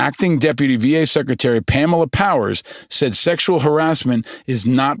 And acting Deputy VA Secretary Pamela Powers said sexual harassment is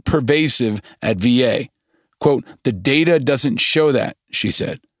not pervasive at VA. Quote, the data doesn't show that, she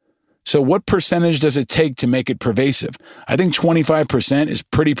said. So what percentage does it take to make it pervasive? I think 25% is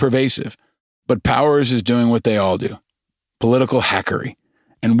pretty pervasive. But Powers is doing what they all do. Political hackery.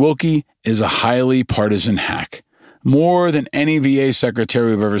 And Wilkie is a highly partisan hack, more than any VA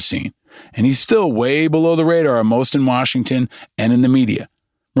secretary we've ever seen. And he's still way below the radar, most in Washington and in the media.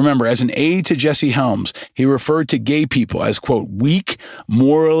 Remember, as an aide to Jesse Helms, he referred to gay people as, quote, weak,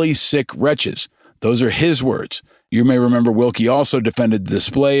 morally sick wretches. Those are his words. You may remember Wilkie also defended the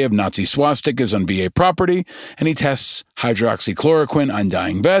display of Nazi swastikas on VA property, and he tests hydroxychloroquine on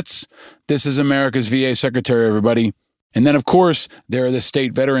dying vets. This is America's VA secretary, everybody. And then, of course, there are the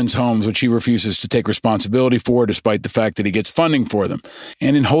state veterans' homes, which he refuses to take responsibility for, despite the fact that he gets funding for them.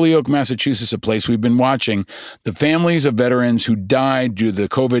 And in Holyoke, Massachusetts, a place we've been watching, the families of veterans who died due to the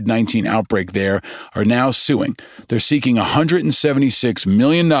COVID-19 outbreak there are now suing. They're seeking $176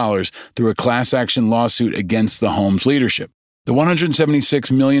 million through a class action lawsuit against the home's leadership. The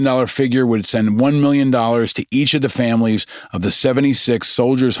 $176 million figure would send $1 million to each of the families of the 76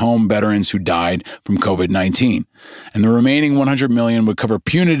 Soldiers Home veterans who died from COVID-19. And the remaining $100 million would cover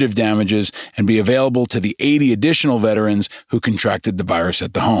punitive damages and be available to the 80 additional veterans who contracted the virus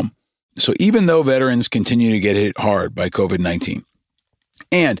at the home. So even though veterans continue to get hit hard by COVID-19,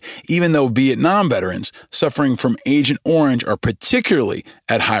 And even though Vietnam veterans suffering from Agent Orange are particularly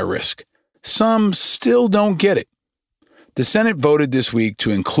at high risk, some still don't get it. The Senate voted this week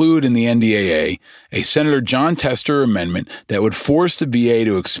to include in the NDAA a Senator Jon Tester amendment that would force the VA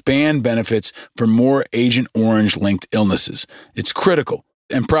to expand benefits for more Agent Orange-linked illnesses. It's critical,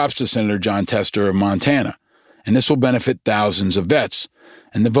 and props to Senator Jon Tester of Montana. And this will benefit thousands of vets.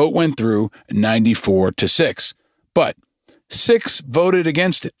 And the vote went through 94-6. But 6 voted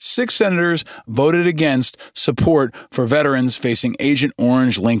against it. 6 senators voted against support for veterans facing Agent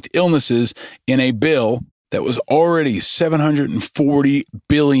Orange-linked illnesses in a bill that was already $740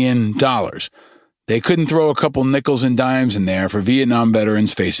 billion. They couldn't throw a couple nickels and dimes in there for Vietnam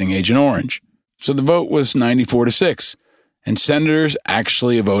veterans facing Agent Orange. So the vote was 94-6, and senators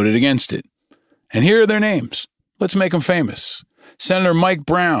actually voted against it. And here are their names. Let's make them famous. Senator Mike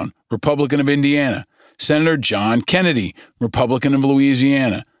Brown, Republican of Indiana. Senator John Kennedy, Republican of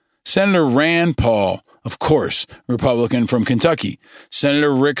Louisiana. Senator Rand Paul, of course, Republican from Kentucky.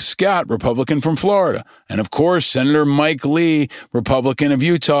 Senator Rick Scott, Republican from Florida. And of course, Senator Mike Lee, Republican of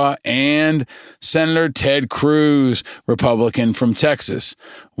Utah. And Senator Ted Cruz, Republican from Texas.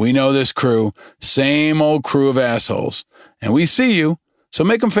 We know this crew, same old crew of assholes. And we see you, so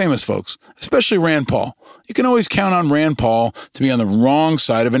make them famous, folks, especially Rand Paul. You can always count on Rand Paul to be on the wrong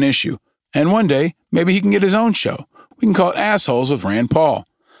side of an issue. And one day, maybe he can get his own show. We can call it Assholes with Rand Paul.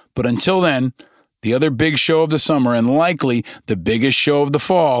 But until then, the other big show of the summer, and likely the biggest show of the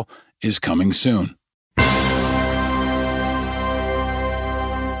fall, is coming soon.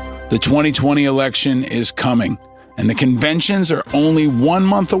 The 2020 election is coming, and the conventions are only 1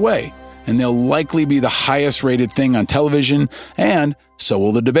 month away, and they'll likely be the highest rated thing on television, and so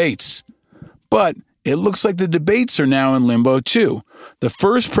will the debates. But it looks like the debates are now in limbo too. The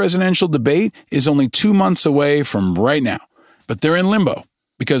first presidential debate is only 2 months away from right now, but they're in limbo,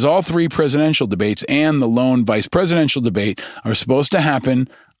 because all 3 presidential debates and the lone vice presidential debate are supposed to happen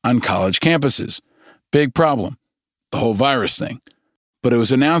on college campuses. Big problem, the whole virus thing. But it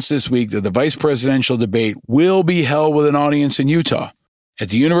was announced this week that the vice presidential debate will be held with an audience in Utah. At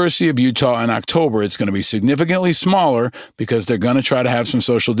the University of Utah in October, it's going to be significantly smaller because they're going to try to have some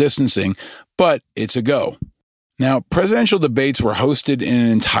social distancing, but it's a go. Now, presidential debates were hosted in an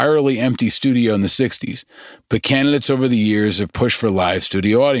entirely empty studio in the 60s, but candidates over the years have pushed for live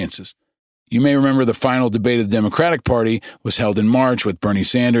studio audiences. You may remember the final debate of the Democratic Party was held in March with Bernie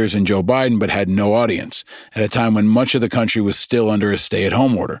Sanders and Joe Biden, but had no audience, at a time when much of the country was still under a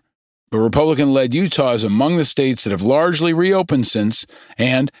stay-at-home order. But Republican-led Utah is among the states that have largely reopened since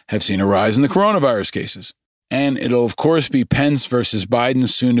and have seen a rise in the coronavirus cases. And it'll, of course, be Pence versus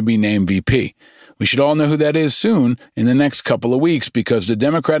Biden's soon-to-be-named VP. We should all know who that is soon in the next couple of weeks because the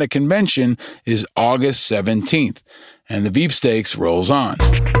Democratic Convention is August 17th, and the Veep-Stakes rolls on.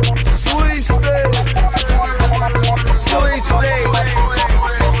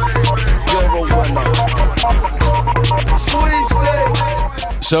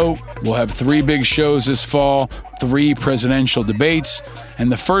 So we'll have 3 big shows this fall, 3 presidential debates,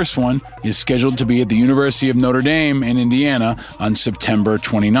 and the first one is scheduled to be at the University of Notre Dame in Indiana on September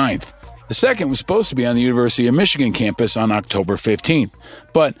 29th. The second was supposed to be on the University of Michigan campus on October 15th,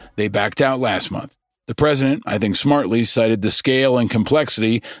 but they backed out last month. The president, I think smartly, cited the scale and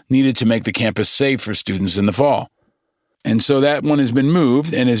complexity needed to make the campus safe for students in the fall. And so that one has been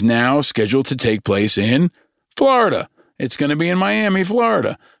moved and is now scheduled to take place in Florida. It's going to be in Miami,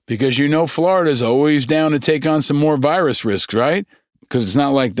 Florida, because you know Florida's always down to take on some more virus risks, right? Because it's not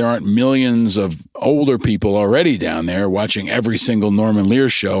like there aren't millions of older people already down there watching every single Norman Lear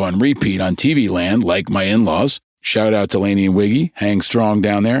show on repeat on TV land, like my in-laws. Shout out to Laney and Wiggy, hang strong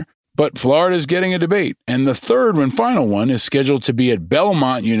down there. But Florida's getting a debate, and the third and final one is scheduled to be at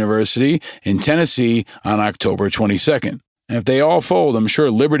Belmont University in Tennessee on October 22nd. And if they all fold, I'm sure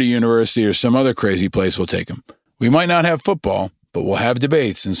Liberty University or some other crazy place will take them. We might not have football, but we'll have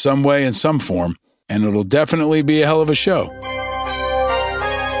debates in some way, in some form, and it'll definitely be a hell of a show.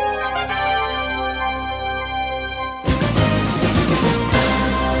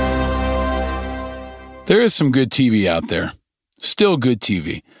 There is some good TV out there. Still good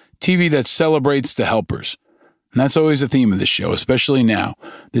TV. TV that celebrates the helpers. And that's always the theme of this show, especially now.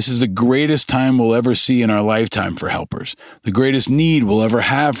 This is the greatest time we'll ever see in our lifetime for helpers. The greatest need we'll ever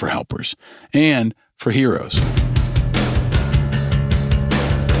have for helpers. And for heroes.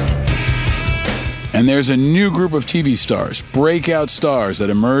 And there's a new group of TV stars, breakout stars, that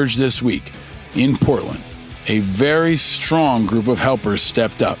emerged this week in Portland. A very strong group of helpers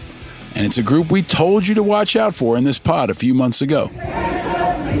stepped up. And it's a group we told you to watch out for in this pod a few months ago.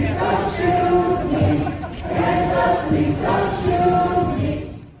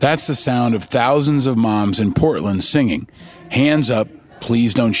 That's the sound of thousands of moms in Portland singing, "Hands up,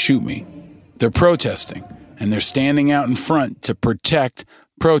 please don't shoot me." They're protesting, and they're standing out in front to protect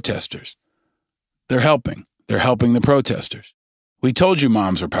protesters. They're helping the protesters. We told you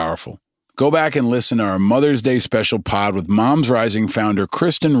moms are powerful. Go back and listen to our Mother's Day special pod with Moms Rising founder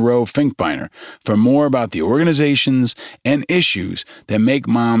Kristen Rowe Finkbeiner for more about the organizations and issues that make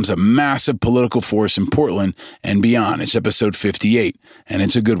moms a massive political force in Portland and beyond. It's episode 58, and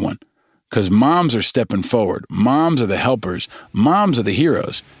it's a good one. Because moms are stepping forward. Moms are the helpers. Moms are the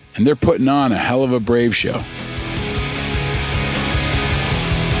heroes. And they're putting on a hell of a brave show.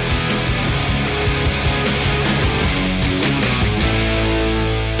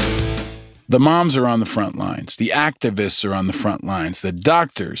 The moms are on the front lines. The activists are on the front lines. The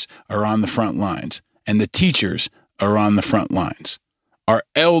doctors are on the front lines. And the teachers are on the front lines. Our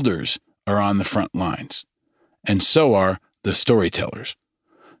elders are on the front lines. And so are the storytellers.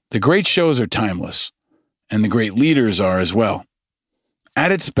 The great shows are timeless. And the great leaders are as well.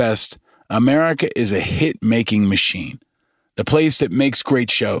 At its best, America is a hit-making machine. The place that makes great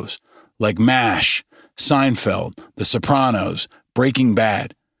shows like MASH, Seinfeld, The Sopranos, Breaking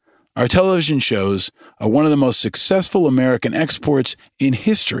Bad. Our television shows are one of the most successful American exports in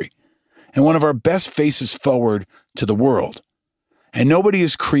history and one of our best faces forward to the world. And nobody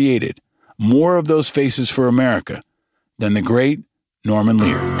has created more of those faces for America than the great Norman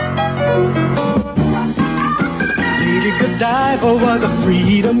Lear. Lady Godiva was a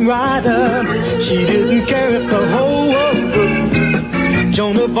freedom rider. She didn't care if the whole world looked.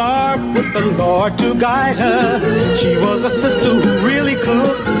 Joan of Arc with the Lord to guide her. She was a sister who really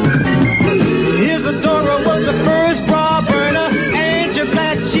cooked. Isadora was the first bra burner, and you're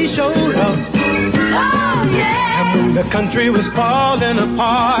glad she showed up. Oh, yeah. And when the country was falling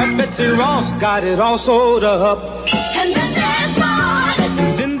apart, Betsy Ross got it all sold up. And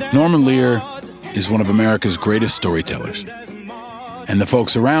then Norman Lear is one of America's greatest storytellers. And the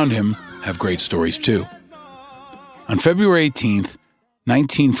folks around him have great stories too. On February 18th,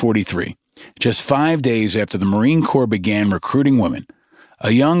 1943, just 5 days after the Marine Corps began recruiting women,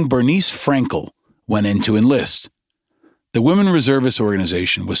 a young Bernice Frankel went in to enlist. The Women Reservists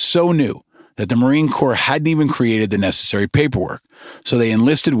Organization was so new that the Marine Corps hadn't even created the necessary paperwork, so they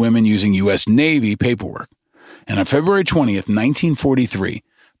enlisted women using U.S. Navy paperwork. And on February 20th, 1943,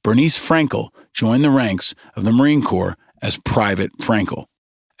 Bernice Frankel joined the ranks of the Marine Corps as Private Frankel.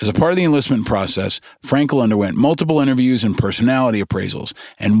 As a part of the enlistment process, Frankel underwent multiple interviews and personality appraisals,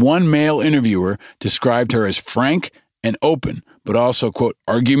 and one male interviewer described her as frank and open, but also, quote,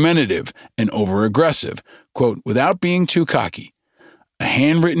 argumentative and over-aggressive, quote, without being too cocky. A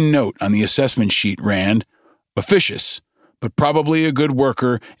handwritten note on the assessment sheet ran, officious, but probably a good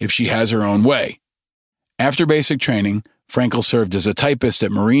worker if she has her own way. After basic training, Frankel served as a typist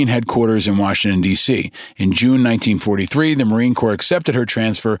at Marine headquarters in Washington, D.C. In June 1943, the Marine Corps accepted her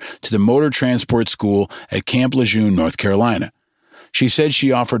transfer to the Motor Transport School at Camp Lejeune, North Carolina. She said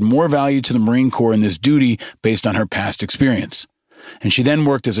she offered more value to the Marine Corps in this duty based on her past experience. And she then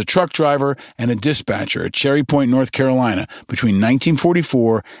worked as a truck driver and a dispatcher at Cherry Point, North Carolina between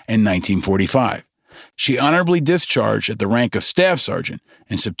 1944 and 1945. She honorably discharged at the rank of staff sergeant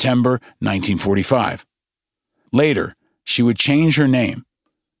in September 1945. Later, she would change her name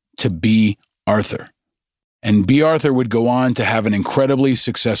to B. Arthur. And B. Arthur would go on to have an incredibly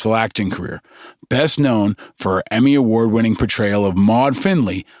successful acting career, best known for her Emmy Award-winning portrayal of Maude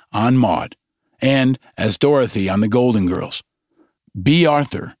Findlay on Maude, and as Dorothy on The Golden Girls. B.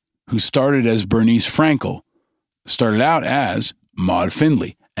 Arthur, who started as Bernice Frankel, started out as Maude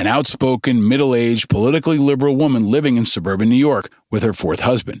Findlay, an outspoken, middle-aged, politically liberal woman living in suburban New York with her fourth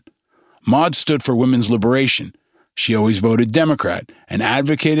husband. Maude stood for women's liberation. She always voted Democrat and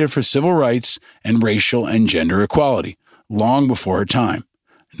advocated for civil rights and racial and gender equality, long before her time.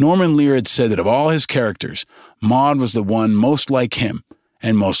 Norman Lear had said that of all his characters, Maude was the one most like him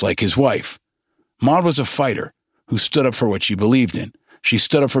and most like his wife. Maude was a fighter who stood up for what she believed in. She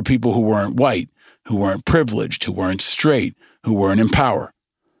stood up for people who weren't white, who weren't privileged, who weren't straight, who weren't in power,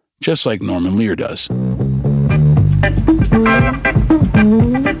 just like Norman Lear does.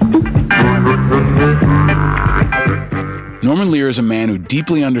 Norman Lear is a man who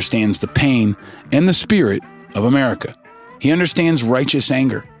deeply understands the pain and the spirit of America. He understands righteous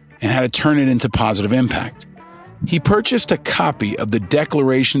anger and how to turn it into positive impact. He purchased a copy of the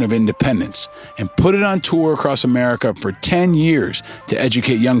Declaration of Independence and put it on tour across America for 10 years to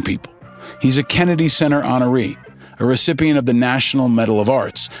educate young people. He's a Kennedy Center honoree, a recipient of the National Medal of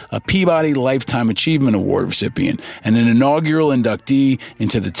Arts, a Peabody Lifetime Achievement Award recipient, and an inaugural inductee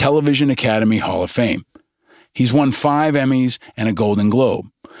into the Television Academy Hall of Fame. He's won 5 Emmys and a Golden Globe.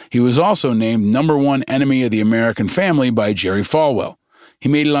 He was also named #1 enemy of the American family by Jerry Falwell. He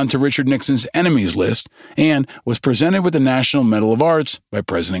made it onto Richard Nixon's enemies list and was presented with the National Medal of Arts by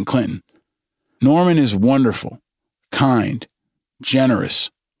President Clinton. Norman is wonderful, kind, generous,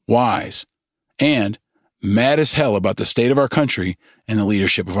 wise, and mad as hell about the state of our country and the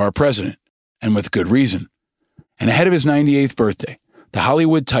leadership of our president, and with good reason. And ahead of his 98th birthday, the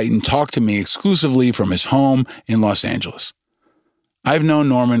Hollywood Titan talked to me exclusively from his home in Los Angeles. I've known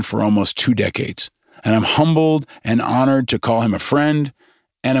Norman for almost 2 decades, and I'm humbled and honored to call him a friend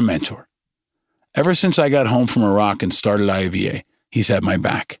and a mentor. Ever since I got home from Iraq and started IAVA, he's had my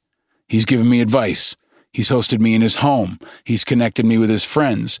back. He's given me advice. He's hosted me in his home. He's connected me with his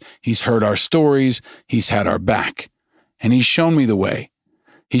friends. He's heard our stories. He's had our back. And he's shown me the way.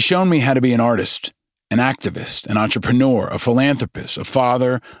 He's shown me how to be an artist, an activist, an entrepreneur, a philanthropist, a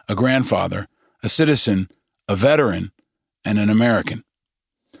father, a grandfather, a citizen, a veteran, and an American.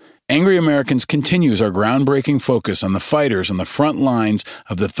 Angry Americans continues our groundbreaking focus on the fighters on the front lines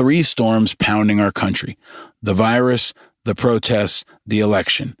of the 3 storms pounding our country: the virus, the protests, the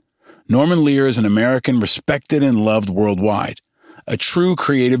election. Norman Lear is an American respected and loved worldwide, a true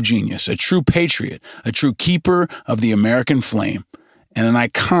creative genius, a true patriot, a true keeper of the American flame, and an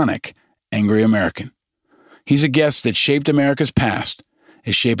iconic angry American. He's a guest that shaped America's past,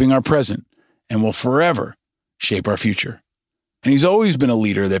 is shaping our present, and will forever shape our future. And he's always been a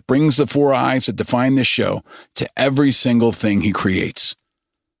leader that brings the 4 eyes that define this show to every single thing he creates.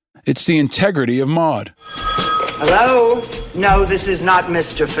 It's the integrity of Maude. Hello? No, this is not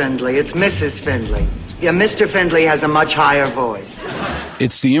Mr. Findlay. It's Mrs. Findlay. Yeah, Mr. Findlay has a much higher voice.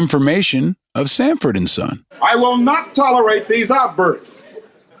 It's the information of Sanford & Son. I will not tolerate these outbursts,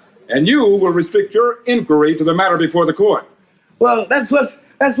 and you will restrict your inquiry to the matter before the court. Well, that's what's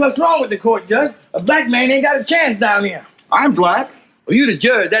wrong with the court, Judge. A black man ain't got a chance down here. I'm black. Well, you the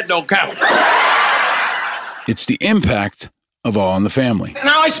judge. That don't count. It's the impact of All in the Family.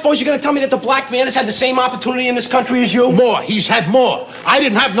 Now I suppose you're going to tell me that the black man has had the same opportunity in this country as you? More. He's had more. I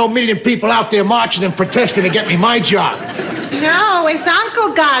didn't have no million people out there marching and protesting to get me my job. No, his uncle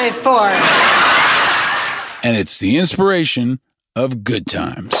got it for him. And it's the inspiration of Good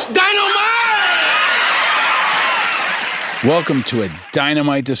Times. Welcome to a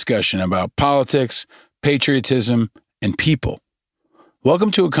dynamite discussion about politics, patriotism, and people.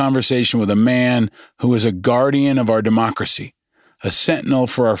 Welcome to a conversation with a man who is a guardian of our democracy, a sentinel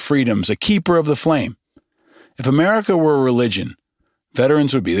for our freedoms, a keeper of the flame. If America were a religion,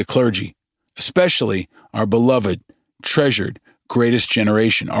 veterans would be the clergy, especially our beloved, treasured, greatest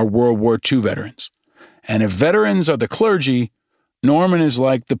generation, our World War II veterans. And if veterans are the clergy, Norman is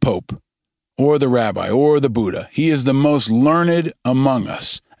like the Pope, or the Rabbi, or the Buddha. He is the most learned among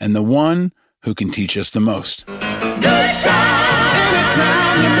us, and the one who can teach us the most.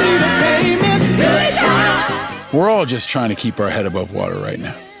 We're all just trying to keep our head above water right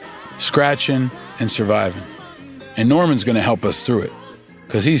now, scratching and surviving. And Norman's going to help us through it,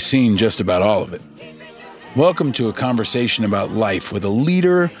 because he's seen just about all of it. Welcome to a conversation about life with a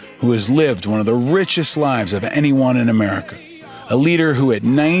leader who has lived one of the richest lives of anyone in America. A leader who at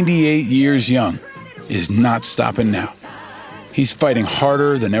 98 years young is not stopping now. He's fighting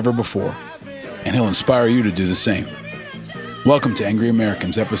harder than ever before, and he'll inspire you to do the same. Welcome to Angry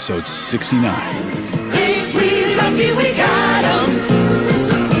Americans, episode 69. Ain't we lucky we got 'em?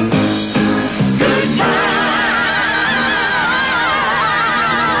 Good time.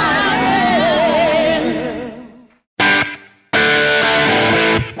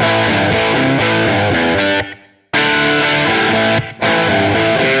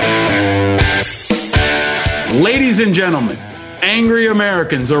 Ladies and gentlemen, angry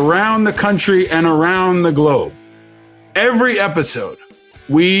Americans around the country and around the globe. Every episode,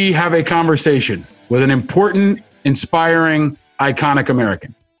 we have a conversation with an important, inspiring, iconic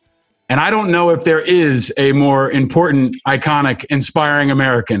American. And I don't know if there is a more important, iconic, inspiring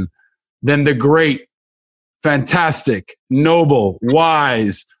American than the great, fantastic, noble,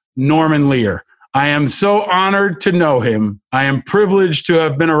 wise Norman Lear. I am so honored to know him. I am privileged to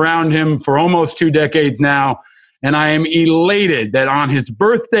have been around him for almost 2 decades now. And I am elated that on his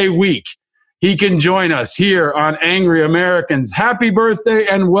birthday week, he can join us here on Angry Americans. Happy birthday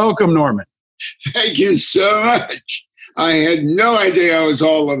and welcome, Norman. Thank you so much. I had no idea I was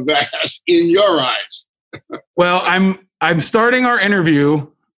all of that in your eyes. Well, I'm starting our interview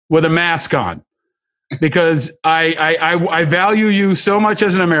with a mask on because I value you so much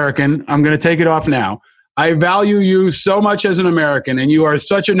as an American. I'm going to take it off now. I value you so much as an American, and you are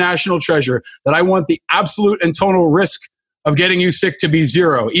such a national treasure that I want the absolute and total risk of getting you sick to be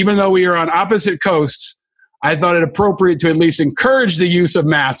zero. Even though we are on opposite coasts, I thought it appropriate to at least encourage the use of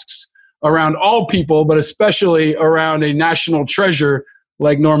masks around all people, but especially around a national treasure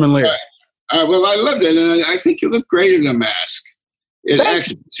like Norman Lear. Well, I loved it, and I think you look great in a mask. It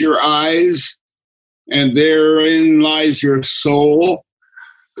accents your eyes, and therein lies your soul.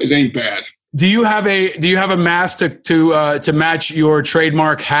 It ain't bad. Do you have a mask to match your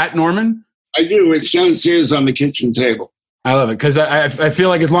trademark hat, Norman? I do. It's downstairs on the kitchen table. I love it because I feel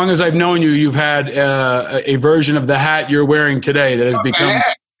like as long as I've known you, you've had a version of the hat you're wearing today that has become.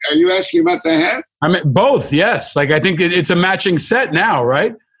 Are you asking about the hat? I mean, both. Yes. Like I think it's a matching set now,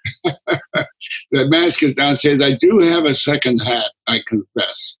 right? The mask is downstairs. I do have a second hat, I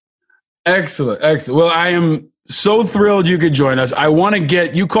confess. Excellent. Well, I am so thrilled you could join us. I want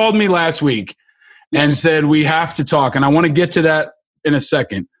to you called me last week and said we have to talk, and I want to get to that in a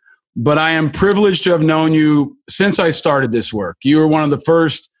second. But I am privileged to have known you since I started this work. You were one of the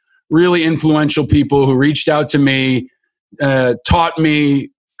first really influential people who reached out to me, taught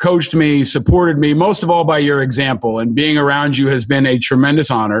me, coached me, supported me, most of all by your example. And being around you has been a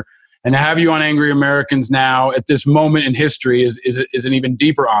tremendous honor. And to have you on Angry Americans now at this moment in history is an even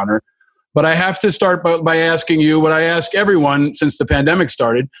deeper honor. But I have to start by asking you what I ask everyone since the pandemic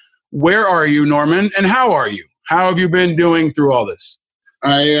started. Where are you, Norman, and how are you? How have you been doing through all this?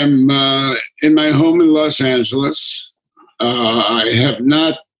 I am in my home in Los Angeles. I have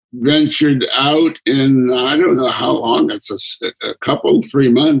not ventured out in, I don't know how long, it's a couple, 3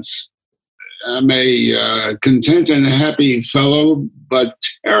 months. I'm a content and happy fellow, but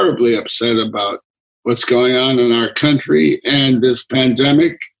terribly upset about what's going on in our country and this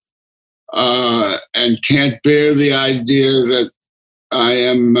pandemic, and can't bear the idea that I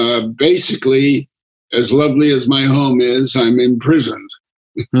am basically, as lovely as my home is, I'm imprisoned.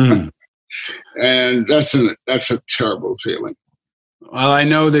 And that's a terrible feeling. Well, I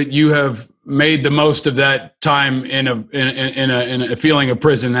know that you have made the most of that time in a feeling of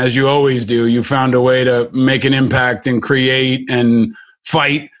prison, as you always do. You found a way to make an impact and create and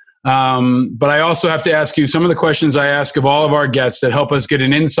fight. But I also have to ask you some of the questions I ask of all of our guests that help us get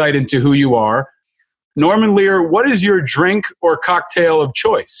an insight into who you are. Norman Lear, what is your drink or cocktail of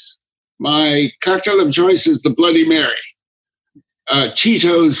choice? My cocktail of choice is the Bloody Mary.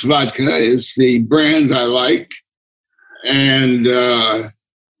 Tito's vodka is the brand I like, and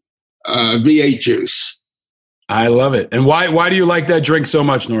V8 juice. I love it. And why do you like that drink so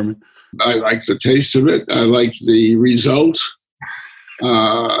much, Norman? I like the taste of it. I like the result.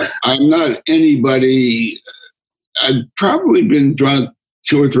 I'm not anybody. I've probably been drunk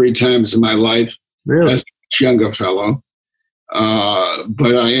 2 or 3 times in my life. Really? As a younger fellow.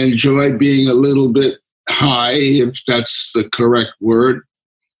 But I enjoy being a little bit high, if that's the correct word.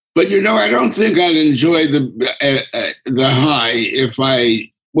 But, I don't think I'd enjoy the high if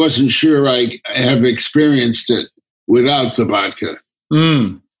I wasn't sure I have experienced it without the vodka.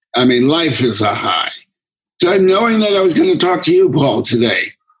 I mean, life is a high. So knowing that I was going to talk to you, Paul, today,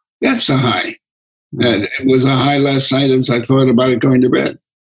 that's a high. And it was a high last night as I thought about it going to bed.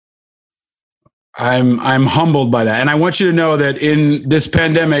 I'm humbled by that. And I want you to know that in this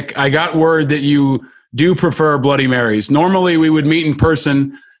pandemic, I got word that you do prefer Bloody Marys. Normally, we would meet in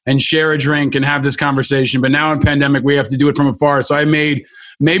person and share a drink and have this conversation. But now in pandemic, we have to do it from afar. So I made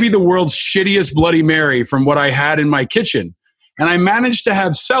maybe the world's shittiest Bloody Mary from what I had in my kitchen. And I managed to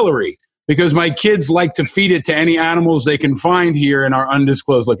have celery because my kids like to feed it to any animals they can find here in our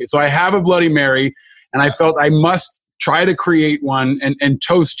undisclosed location. So I have a Bloody Mary, and I felt I must try to create one and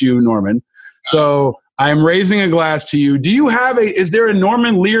toast you, Norman. So I'm raising a glass to you. Do you have is there a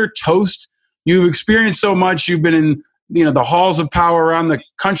Norman Lear toast? You've experienced so much. You've been in, the halls of power around the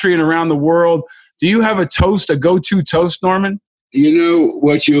country and around the world. Do you have a toast, a go-to toast, Norman? You know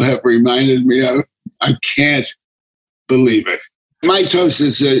what you have reminded me of? I can't believe it. My toast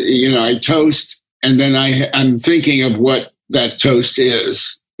is, I toast, and then I'm thinking of what that toast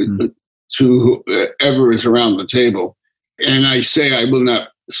is to whoever is around the table. And I say I will not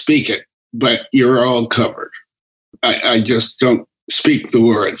speak it, but you're all covered. I just don't speak the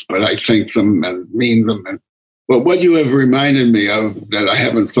words, but I think them and mean them. But what you have reminded me of that I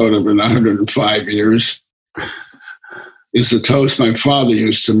haven't thought of in 105 years is a toast my father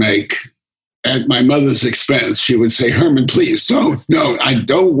used to make at my mother's expense. She would say, "Herman, please don't. No, I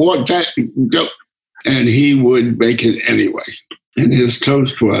don't want that. Don't." And he would make it anyway. And his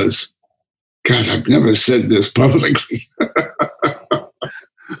toast was, God, I've never said this publicly.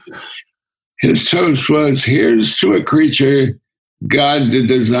 His toast was, "Here's to a creature God did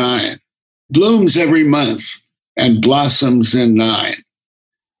design, blooms every month and blossoms in 9.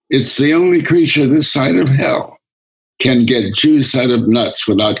 It's the only creature this side of hell can get juice out of nuts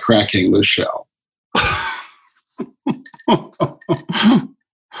without cracking the shell."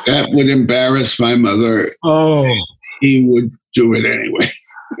 That would embarrass my mother. Oh, he would do it anyway.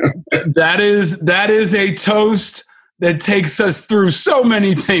 That is a toast that takes us through so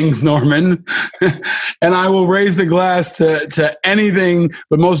many things, Norman. And I will raise a glass to anything,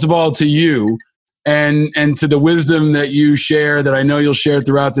 but most of all to you and to the wisdom that you share, that I know you'll share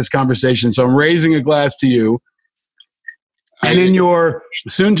throughout this conversation. So I'm raising a glass to you. And in your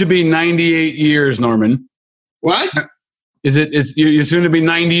soon-to-be 98 years, Norman. What? You're soon to be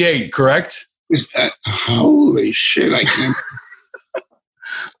 98, correct? Holy shit, I can't.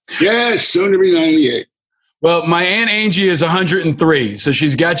 Yes, soon to be 98. Well, my Aunt Angie is 103, so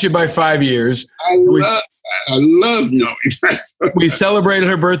she's got you by 5 years. I love knowing that. We celebrated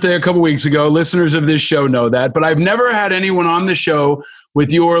her birthday a couple weeks ago. Listeners of this show know that, but I've never had anyone on the show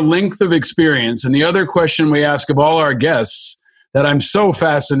with your length of experience. And the other question we ask of all our guests that I'm so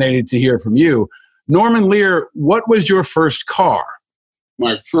fascinated to hear from you, Norman Lear, what was your first car?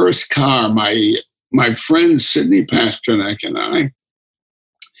 My first car, my friend Sidney Pasternak and I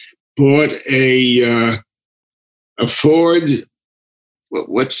bought a Ford.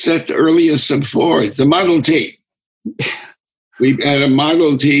 What's that? The earliest of Fords, a Model T. We had a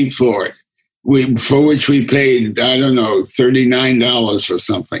Model T Ford, for which we paid, I don't know, $39 or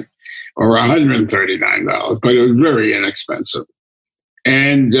something, or $139, but it was very inexpensive.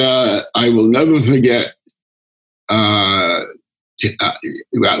 And I will never forget.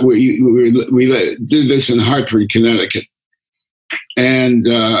 We did this in Hartford, Connecticut,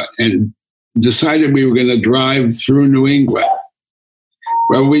 and decided we were going to drive through New England.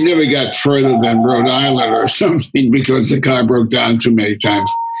 Well, we never got further than Rhode Island or something because the car broke down too many times.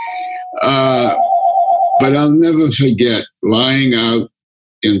 But I'll never forget lying out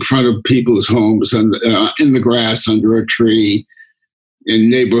in front of people's homes in the grass under a tree in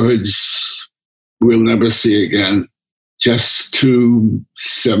neighborhoods we'll never see again. Just two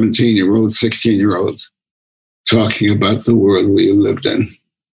 17-year-olds, 16-year-olds talking about the world we lived in.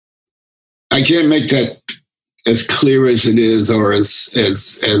 I can't make that as clear as it is, or as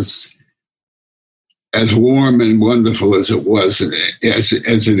warm and wonderful as it was, as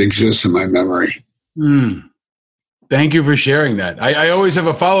it exists in my memory. Thank you for sharing that. I always have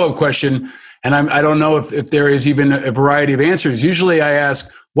a follow-up question, and I don't know if there is even a variety of answers. Usually I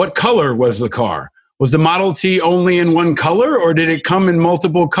ask, what color was the car? Was the Model T only in one color, or did it come in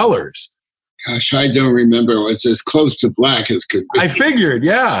multiple colors? Gosh, I don't remember. It was as close to black as could be. I figured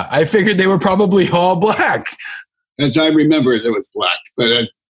they were probably all black. As I remember it was black, but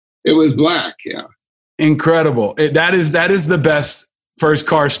it was black, yeah. Incredible. That is the best first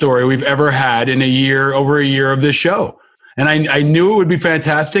car story we've ever had in over a year of this show. And I knew it would be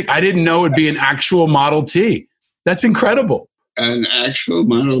fantastic. I didn't know it would be an actual Model T. That's incredible. An actual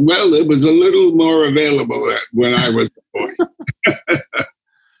Model. Well, it was a little more available when I was a boy.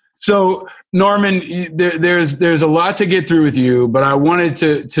 So, Norman, there's a lot to get through with you, but I wanted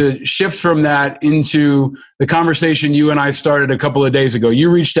to shift from that into the conversation you and I started a couple of days ago.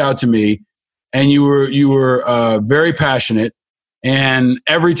 You reached out to me, and you were very passionate. And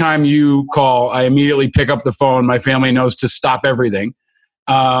every time you call, I immediately pick up the phone. My family knows to stop everything.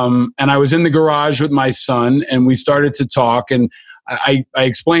 And I was in the garage with my son, and we started to talk. And I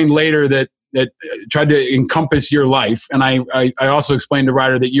explained later that tried to encompass your life. And I also explained to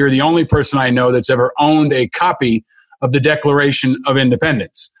Ryder that you're the only person I know that's ever owned a copy of the Declaration of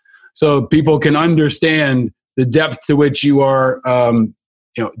Independence. So people can understand the depth to which you are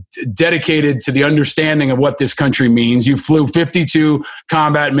dedicated to the understanding of what this country means. You flew 52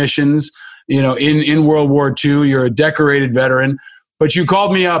 combat missions, in World War II. You're a decorated veteran. But you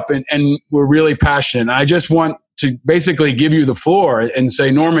called me up and were really passionate. And I just want to basically give you the floor and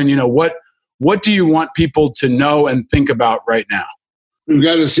say, Norman, what do you want people to know and think about right now? We've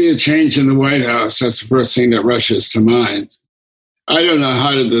got to see a change in the White House. That's the first thing that rushes to mind. I don't know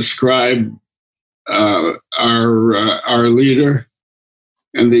how to describe our leader.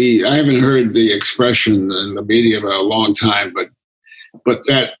 And I haven't heard the expression in the media for a long time, but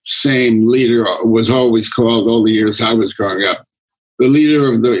that same leader was always called, all the years I was growing up, the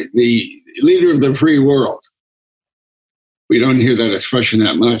leader of the leader of the free world. We don't hear that expression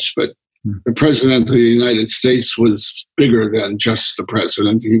that much, but the president of the United States was bigger than just the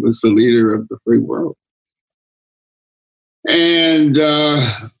president. He was the leader of the free world. And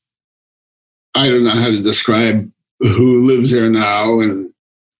I don't know how to describe who lives there now and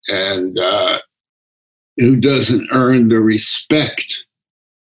who doesn't earn the respect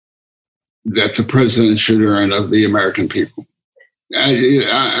that the president should earn of the American people.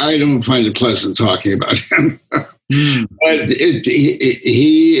 I don't find it pleasant talking about him. But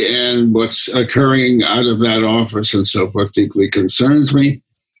he and what's occurring out of that office and so forth deeply concerns me.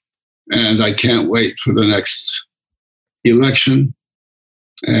 And I can't wait for the next election.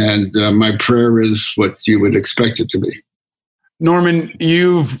 And my prayer is what you would expect it to be. Norman,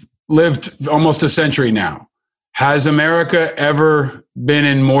 you've lived almost a century now. Has America ever been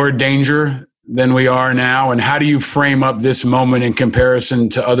in more danger than we are now? And how do you frame up this moment in comparison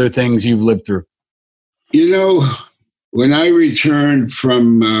to other things you've lived through? You know, when I returned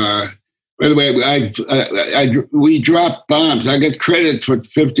from, by the way, we dropped bombs. I get credit for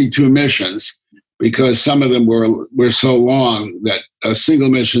 52 missions because some of them were so long that a single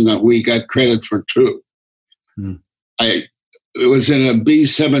mission that we got credit for 2. It was in a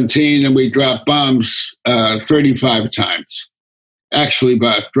B-17 and we dropped bombs 35 times. Actually,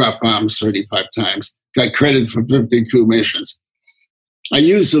 dropped bombs 35 times. Got credit for 52 missions. I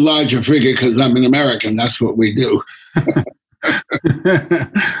use the larger figure because I'm an American. That's what we do.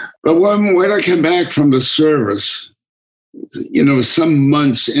 But when I came back from the service, you know, some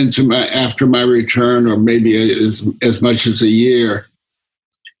months after my return, or maybe as much as a year,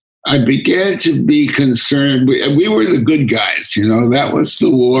 I began to be concerned. We were the good guys, you know. That was the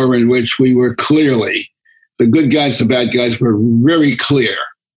war in which we were clearly, the good guys, the bad guys were very clear.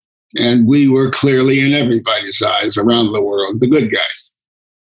 And we were clearly in everybody's eyes around the world, the good guys.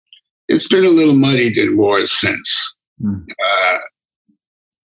 It's been a little muddied in wars since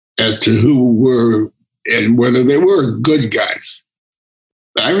as to who were and whether they were good guys.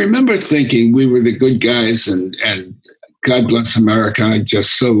 I remember thinking we were the good guys and God bless America. I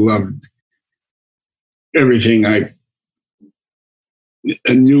just so loved everything I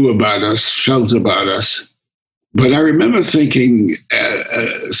knew about us, felt about us. But I remember thinking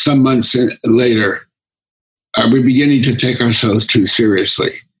some months later, are we beginning to take ourselves too seriously?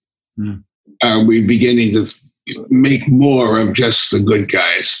 Are we beginning to make more of just the good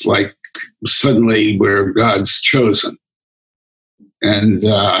guys? Like suddenly we're God's chosen. And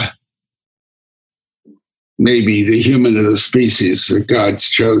maybe the human of the species are God's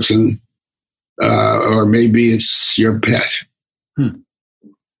chosen, or maybe it's your pet.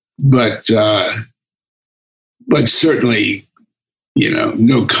 But certainly, you know,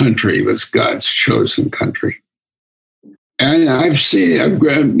 no country was God's chosen country. And I've seen,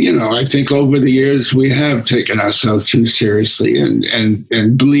 you know, I think over the years we have taken ourselves too seriously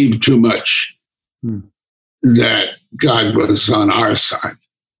and believed too much that God was on our side,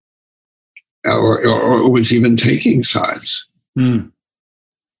 or was even taking sides. And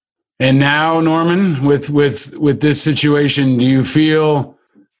now, Norman, with this situation, do you feel?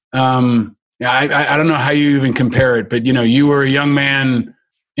 I don't know how you even compare it, but you know, you were a young man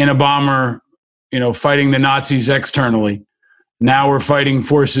in a bomber, you know, fighting the Nazis externally. Now we're fighting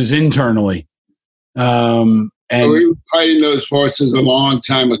forces internally. And we were fighting those forces a long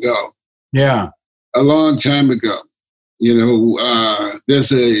time ago. Yeah. A long time ago. You know,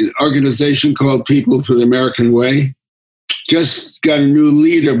 there's an organization called People for the American Way. Just got a new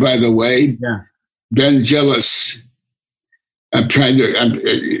leader, by the way. Yeah. Ben Gillis. I can't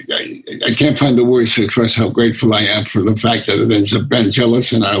find the words to express how grateful I am for the fact that there's a Ben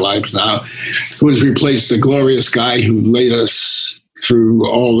Gillis in our lives now, who has replaced the glorious guy who led us through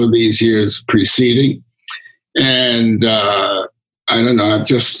all of these years preceding. And I don't know, I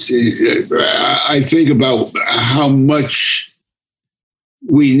think about how much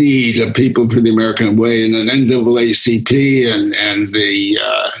we need of People for the American Way and an NAACP and the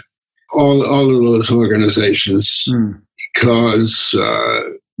all of those organizations. Because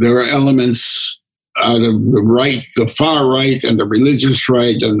there are elements out of the right, the far right, and the religious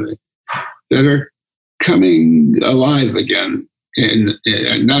right, that are coming alive again. And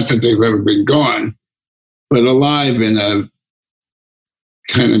not that they've ever been gone, but alive in a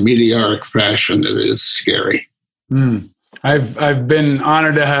kind of meteoric fashion that is scary. I've been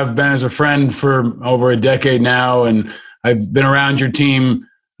honored to have Ben as a friend for over a decade now, and I've been around your team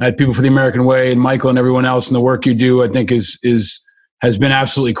at People for the American Way, and Michael and everyone else, and the work you do, I think has been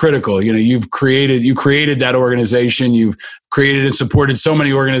absolutely critical. You know, you created that organization. You've created and supported so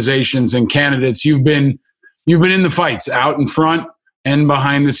many organizations and candidates. You've been in the fights, out in front and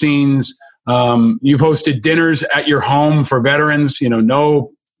behind the scenes. You've hosted dinners at your home for veterans. You know,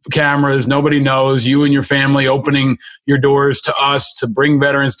 no cameras, nobody knows. You and your family opening your doors to us to bring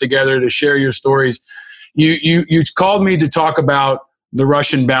veterans together to share your stories. You called me to talk about the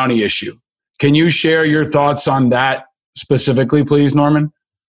Russian bounty issue. Can you share your thoughts on that specifically, please, Norman?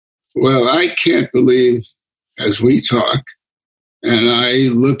 Well, I can't believe, as we talk, and I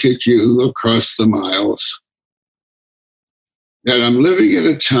look at you across the miles, that I'm living at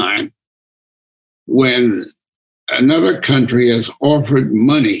a time when another country has offered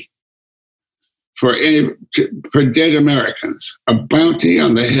money for dead Americans, a bounty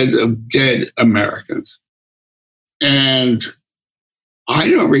on the head of dead Americans. And I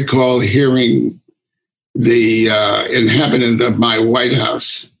don't recall hearing the inhabitant of my White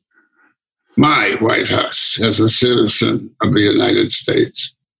House as a citizen of the United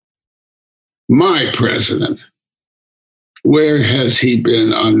States, my president, where has he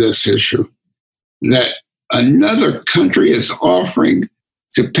been on this issue? That another country is offering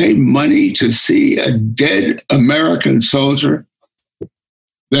to pay money to see a dead American soldier?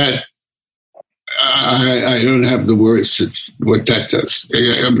 That I don't have the words to what that does.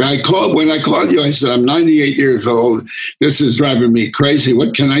 When I called you, I said, I'm 98 years old. This is driving me crazy.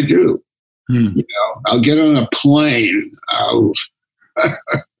 What can I do? You know, I'll get on a plane. I'll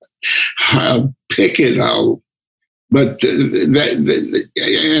picket.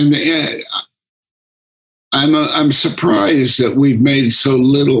 I'm surprised that we've made so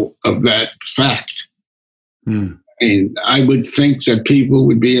little of that fact. I mean, I would think that people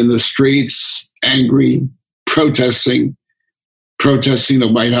would be in the streets, angry, protesting the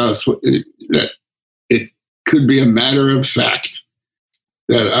White House. That it could be a matter of fact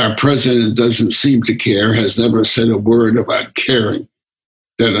that our president doesn't seem to care, has never said a word about caring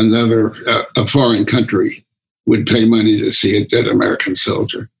that a foreign country would pay money to see a dead American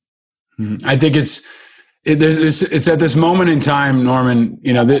soldier. I think it's at this moment in time, Norman.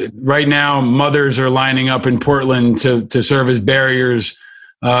 You know, right now, mothers are lining up in Portland to serve as barriers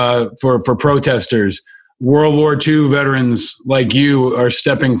for protesters. World War II veterans like you are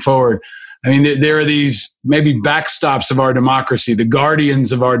stepping forward. I mean, there are these maybe backstops of our democracy, the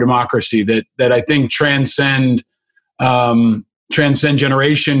guardians of our democracy that I think transcend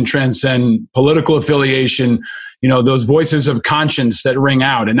generation, transcend political affiliation. You know, those voices of conscience that ring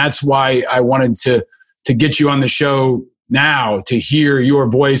out, and that's why I wanted to get you on the show now to hear your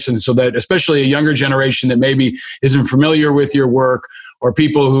voice, and so that especially a younger generation that maybe isn't familiar with your work, or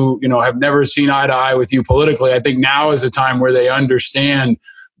people who have never seen eye to eye with you politically. I think now is a time where they understand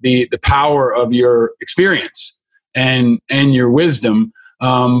the power of your experience and your wisdom.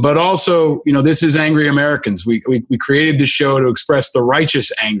 But also, this is Angry Americans. We created this show to express the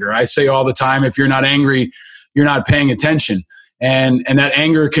righteous anger. I say all the time, if you're not angry, you're not paying attention. And that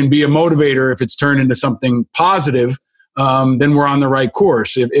anger can be a motivator if it's turned into something positive. Then we're on the right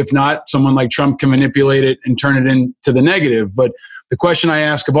course. If not, someone like Trump can manipulate it and turn it into the negative. But the question I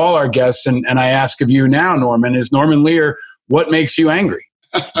ask of all our guests, and I ask of you now, Norman, is Norman Lear, what makes you angry?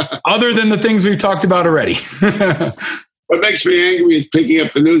 Other than the things we've talked about already. What makes me angry is picking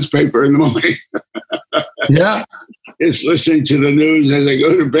up the newspaper in the morning. Yeah. It's listening to the news as I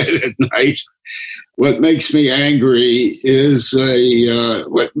go to bed at night. What makes me angry is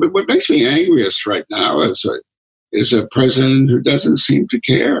what makes me angriest right now is a president who doesn't seem to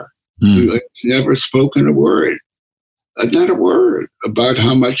care, who has never spoken a word, not a word about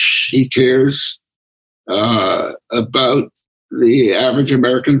how much he cares about the average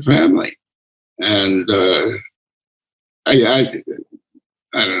American family. And I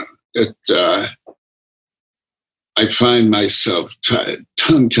don't know. I find myself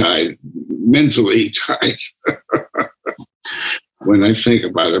tongue-tied, mentally tied when I think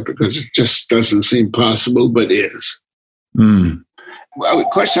about it, because it just doesn't seem possible, but is. Well, the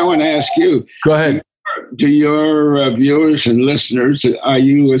question I want to ask you. Go ahead. To your viewers and listeners, are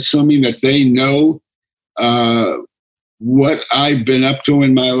you assuming that they know what I've been up to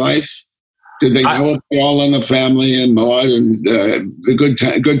in my life? Did they know All in the Family and Maude and the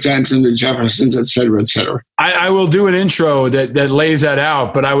good times and the Jeffersons, et cetera, et cetera? I will do an intro that lays that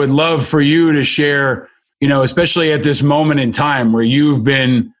out, but I would love for you to share, especially at this moment in time where you've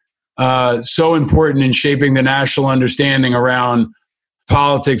been so important in shaping the national understanding around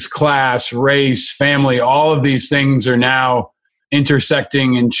politics, class, race, family. All of these things are now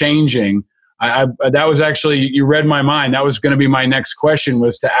intersecting and changing. That was actually, you read my mind. That was going to be my next question,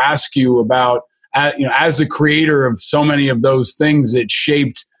 was to ask you about, as the creator of so many of those things that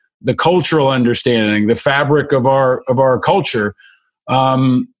shaped the cultural understanding, the fabric of our culture.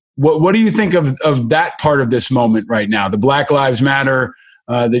 What do you think of that part of this moment right now? The Black Lives Matter,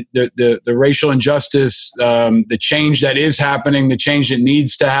 the racial injustice, the change that is happening, the change that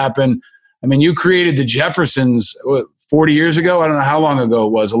needs to happen. I mean, you created the Jeffersons 40 years ago. I don't know how long ago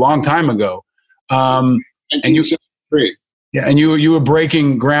it was, a long time ago. And you were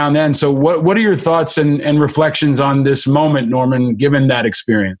breaking ground then. So what are your thoughts and reflections on this moment, Norman, given that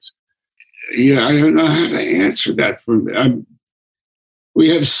experience? Yeah, I don't know how to answer that. We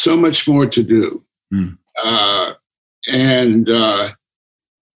have so much more to do. And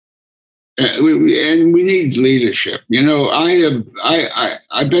And we need leadership. You know, I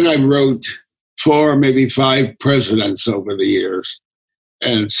bet I wrote 4, maybe 5 presidents over the years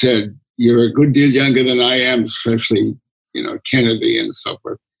and said, you're a good deal younger than I am, especially, you know, Kennedy and so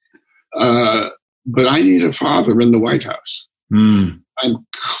forth. But I need a father in the White House. I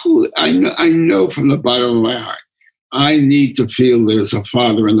know from the bottom of my heart, I need to feel there's a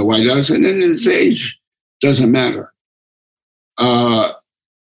father in the White House, and then his age doesn't matter.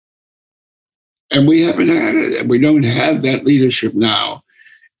 And we haven't had it. We don't have that leadership now,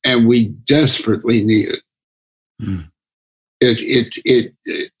 and we desperately need it.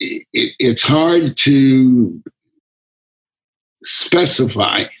 It's hard to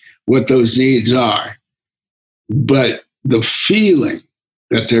specify what those needs are, but the feeling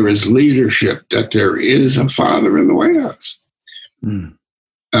that there is leadership, that there is a father in the White House,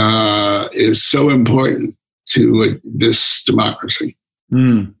 is so important to this democracy.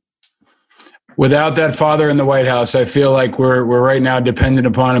 Without that father in the White House, I feel like we're right now dependent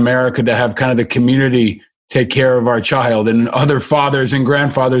upon America to have kind of the community take care of our child, and other fathers and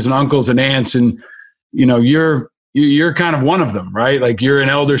grandfathers and uncles and aunts. And, you know, you're kind of one of them, right? Like, you're an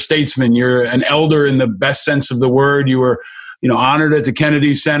elder statesman. You're an elder in the best sense of the word. You were, you know, honored at the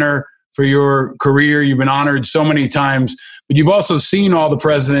Kennedy Center for your career. You've been honored so many times, but you've also seen all the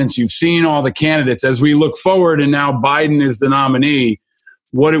presidents. You've seen all the candidates. As we look forward, and now Biden is the nominee,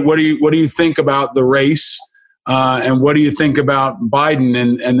 what do you think about the race, and what do you think about Biden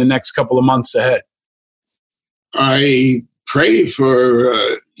and the next couple of months ahead? I pray for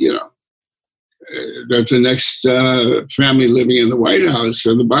that the next family living in the White House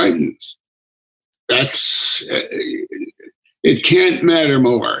are the Bidens. That's it can't matter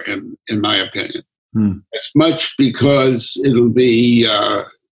more, in my opinion. As much because it'll be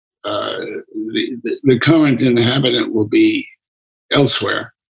the current inhabitant will be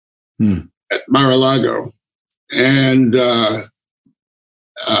elsewhere at Mar-a-Lago, and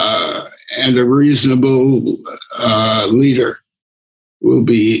a reasonable leader will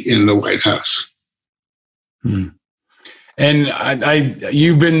be in the White House. And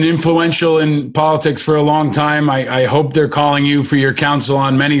you've been influential in politics for a long time. I hope they're calling you for your counsel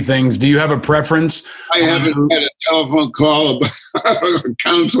on many things. Do you have a preference? I haven't had a telephone call about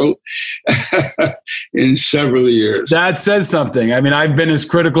counsel in several years. That says something. I mean, I've been as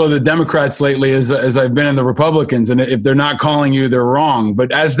critical of the Democrats lately as I've been in the Republicans. And if they're not calling you, they're wrong.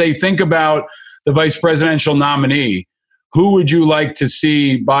 But as they think about the vice presidential nominee, who would you like to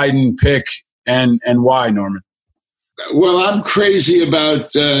see Biden pick, and why, Norman? Well, I'm crazy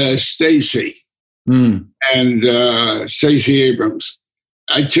about Stacey and Stacey Abrams.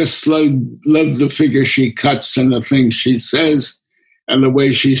 I just love the figure she cuts and the things she says and the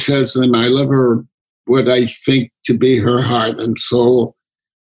way she says them. I love her, what I think to be her heart and soul.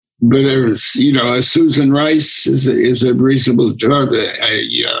 But there's, you know, Susan Rice is a reasonable job.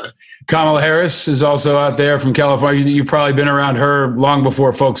 Kamala Harris is also out there from California. You've probably been around her long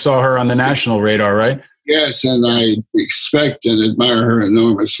before folks saw her on the national radar, right? Yes, and I respect and admire her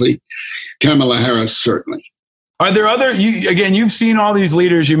enormously. Kamala Harris, certainly. Are there other, you've seen all these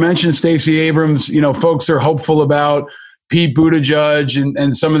leaders. You mentioned Stacey Abrams. You know, folks are hopeful about Pete Buttigieg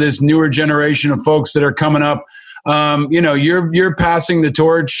and some of this newer generation of folks that are coming up. You know, you're passing the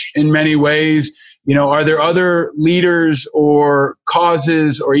torch in many ways. You know, are there other leaders or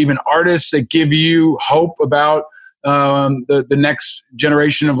causes or even artists that give you hope about the next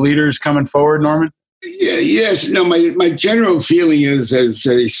generation of leaders coming forward, Norman? Yeah, yes. No, my general feeling is there's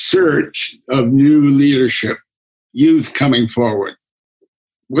a surge of new leadership, youth coming forward.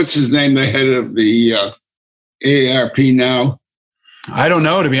 What's his name, the head of the AARP now? I don't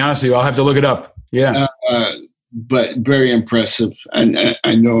know, to be honest with you. I'll have to look it up. Yeah. But very impressive. And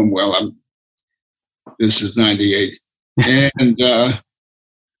I know him well. This is 98. And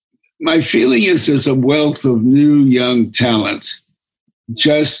my feeling is there's a wealth of new young talent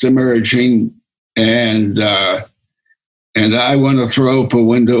just emerging. And I want to throw up a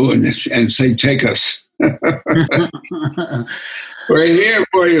window and say, take us. We're here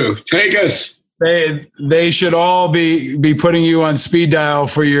for you. Take us. They should all be putting you on speed dial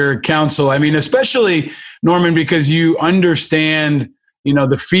for your counsel. I mean, especially, Norman, because you understand, you know,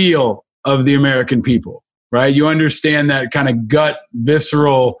 the feel of the American people, right? You understand that kind of gut,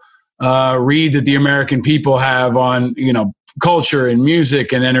 visceral read that the American people have on, you know, culture and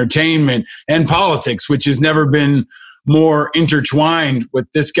music and entertainment and politics, which has never been more intertwined with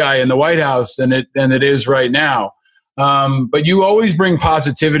this guy in the White House than it is right now. But you always bring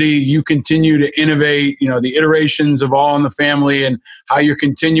positivity. You continue to innovate, you know, the iterations of All in the Family and how you're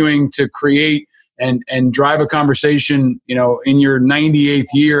continuing to create and drive a conversation, in your 98th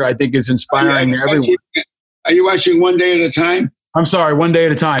year, I think is inspiring to everyone. Are you watching One Day at a Time? I'm sorry, One Day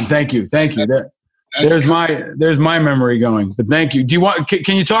at a Time. Thank you. There's my memory going. But thank you.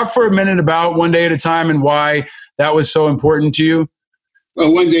 Can you talk for a minute about One Day at a Time and why that was so important to you?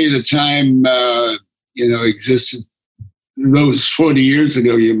 Well, One Day at a Time, existed. Those 40 years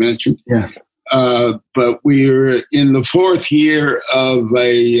ago you mentioned. Yeah. But we were in the fourth year of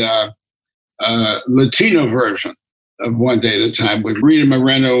a Latino version of One Day at a Time with Rita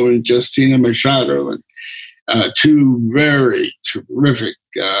Moreno and Justina Machado, and two very terrific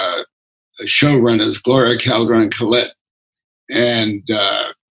showrunners, Gloria Calderon Collette and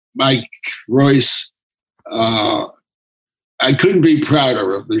Mike Royce. I couldn't be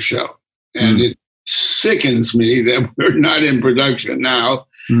prouder of the show. And it sickens me that we're not in production now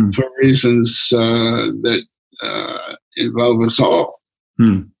for reasons that involve us all.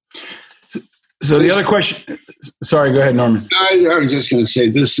 So the other question, sorry, go ahead, Norman. I was just going to say,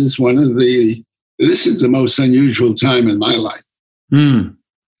 this is the most unusual time in my life.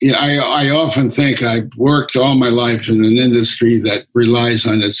 Yeah, I often think I've worked all my life in an industry that relies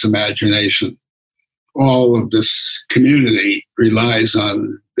on its imagination. All of this community relies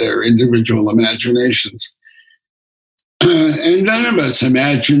on their individual imaginations. And none of us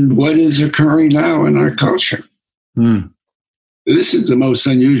imagined what is occurring now in our culture. This is the most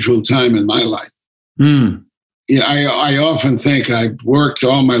unusual time in my life. Yeah, I often think I've worked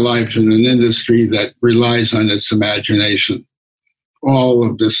all my life in an industry that relies on its imagination. All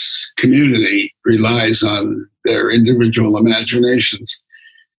of this community relies on their individual imaginations.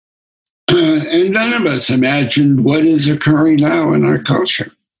 And none of us imagined what is occurring now in our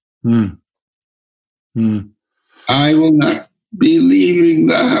culture. I will not be leaving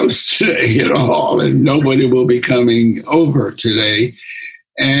the house today at all, and nobody will be coming over today.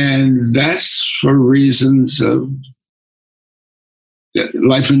 And that's for reasons of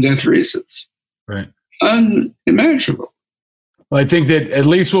life and death reasons. Right. Unimaginable. Well, I think that at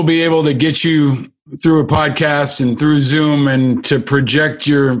least we'll be able to get you through a podcast and through Zoom and to project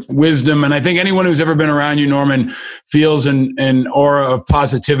your wisdom. And I think anyone who's ever been around you, Norman, feels an aura of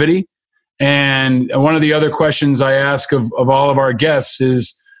positivity. And one of the other questions I ask of all of our guests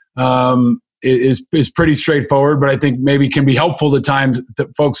is pretty straightforward, but I think maybe can be helpful to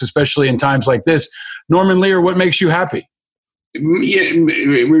folks, especially in times like this. Norman Lear, what makes you happy? Yeah,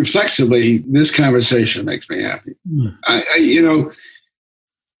 reflexively, this conversation makes me happy.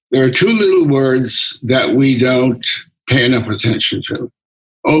 There are two little words that we don't pay enough attention to: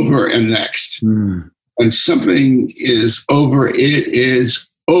 over and next. When something is over, it is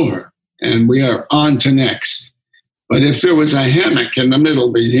over, and we are on to next. But if there was a hammock in the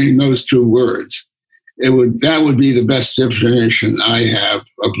middle between those two words, that would be the best definition I have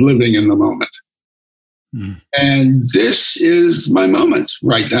of living in the moment. And this is my moment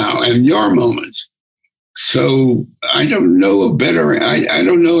right now, and your moment. So I don't know I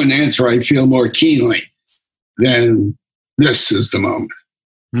don't know an answer I feel more keenly than this is the moment.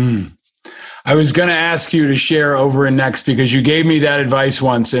 I was going to ask you to share over and next because you gave me that advice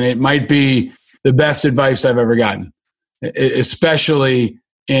once, and it might be the best advice I've ever gotten, especially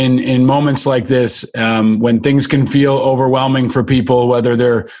in moments like this, when things can feel overwhelming for people, whether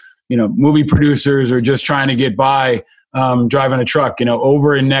they're movie producers or just trying to get by, driving a truck.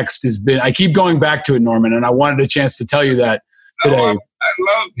 Over and next has been, I keep going back to it, Norman, and I wanted a chance to tell you that today. I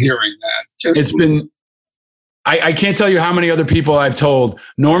love hearing that. It's been, I can't tell you how many other people I've told.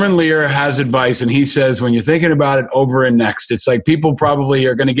 Norman Lear has advice, and he says, when you're thinking about it, over and next. It's like people probably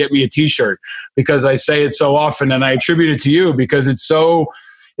are going to get me a t-shirt because I say it so often, and I attribute it to you because it's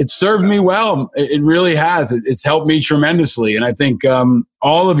served me well. It really has. It's helped me tremendously. And I think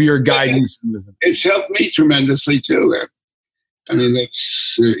all of your guidance. It's helped me tremendously too. I mean,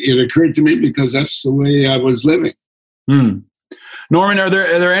 it occurred to me because that's the way I was living. Norman, are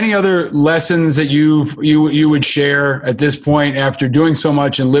there any other lessons that you would share at this point after doing so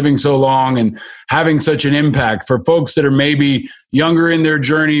much and living so long and having such an impact for folks that are maybe younger in their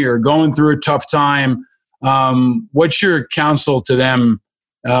journey or going through a tough time? What's your counsel to them?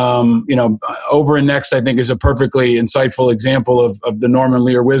 Over and next, I think, is a perfectly insightful example of the Norman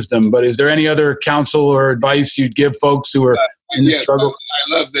Lear wisdom. But is there any other counsel or advice you'd give folks who are in the struggle?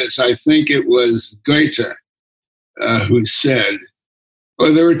 I love this. I think it was Goethe who said,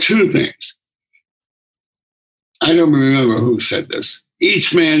 well, there were two things. I don't remember who said this.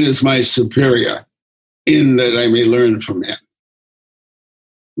 Each man is my superior in that I may learn from him.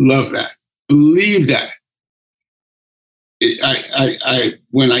 Love that. Believe that.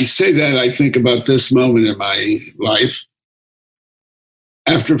 When I say that, I think about this moment in my life.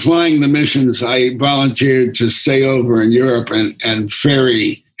 after flying the missions, I volunteered to stay over in Europe and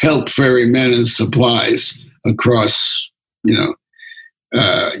help ferry men and supplies across,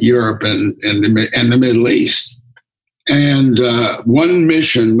 Europe and the Middle East. And one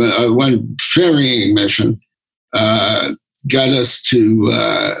mission, one ferrying mission, got us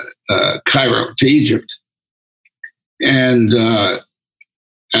to Cairo, to Egypt. And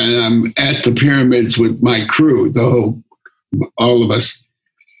I'm at the pyramids with my crew, all of us.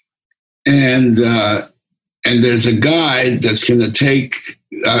 And there's a guide that's going to take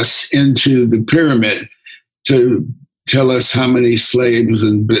us into the pyramid to tell us how many slaves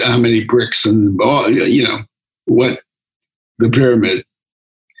and how many bricks and all, what the pyramid,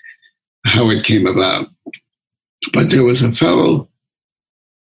 how it came about. But there was a fellow,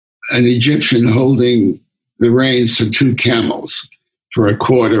 an Egyptian, holding the reins to 2 camels for a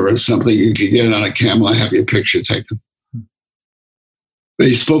quarter or something. You could get on a camel. I have your picture taken. But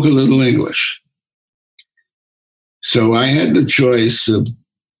he spoke a little English. So I had the choice of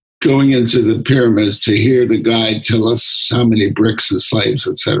going into the pyramids to hear the guide tell us how many bricks and slaves,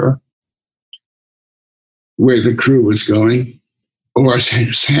 etc., where the crew was going, or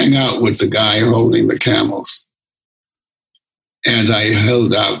hang out with the guy holding the camels. And I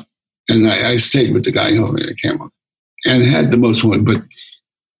held out, and I stayed with the guy holding the camel and had the most fun. But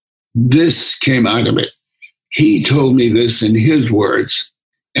this came out of it. He told me this in his words.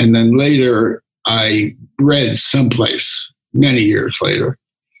 And then later I read someplace, many years later,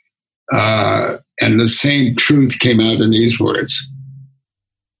 and the same truth came out in these words.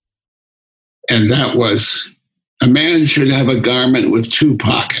 And that was, a man should have a garment with 2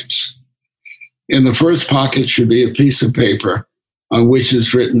 pockets. In the first pocket should be a piece of paper on which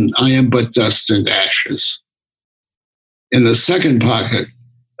is written, "I am but dust and ashes." In the second pocket,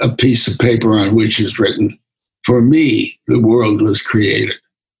 a piece of paper on which is written, "For me, the world was created."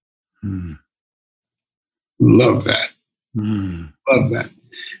 Love that. Love that.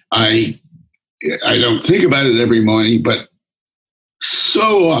 I don't think about it every morning, but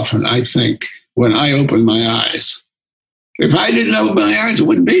so often I think when I open my eyes, if I didn't open my eyes, I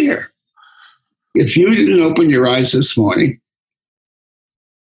wouldn't be here. If you didn't open your eyes this morning,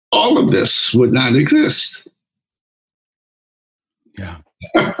 all of this would not exist. Yeah.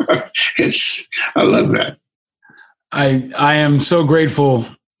 I love that. I am so grateful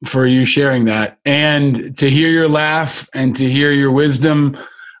for you sharing that, and to hear your laugh and to hear your wisdom.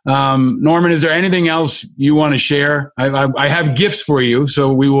 Norman, is there anything else you want to share? I have gifts for you,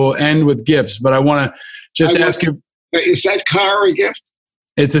 so we will end with gifts, but I want to just ask you. Is that car a gift?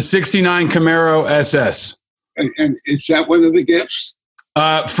 It's a 69 Camaro SS. And is that one of the gifts?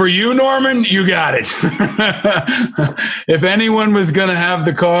 For you, Norman, you got it. If anyone was going to have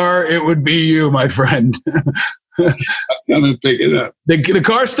the car, it would be you, my friend. I'm going to pick it up. The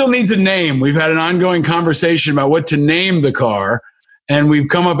car still needs a name. We've had an ongoing conversation about what to name the car, and we've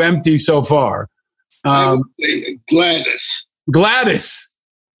come up empty so far. I would say Gladys. Gladys.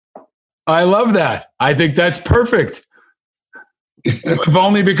 I love that. I think that's perfect. If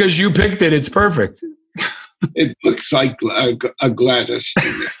only because you picked it, it's perfect. It looks like a Gladys.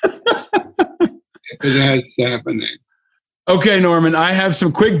 It has to have a name. Okay, Norman, I have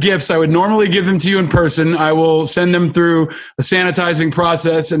some quick gifts. I would normally give them to you in person. I will send them through a sanitizing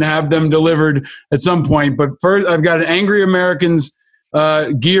process and have them delivered at some point. But first, I've got an Angry Americans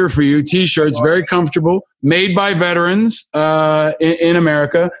gear for you, T-shirts, very comfortable, made by veterans in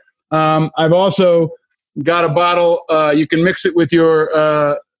America. I've also got a bottle. You can mix it with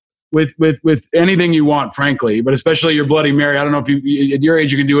your with anything you want, frankly, but especially your Bloody Mary. I don't know if you at your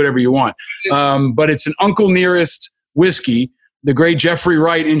age you can do whatever you want. But it's an Uncle Nearest whiskey. The great Jeffrey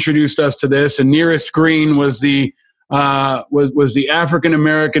Wright introduced us to this, and Nearest Green was the African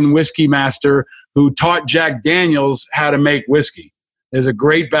American whiskey master who taught Jack Daniels how to make whiskey. There's a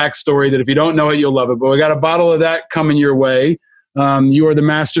great backstory that if you don't know it, you'll love it. But we got a bottle of that coming your way. You are the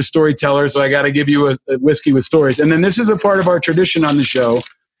master storyteller, so I got to give you a whiskey with stories. And then this is a part of our tradition on the show.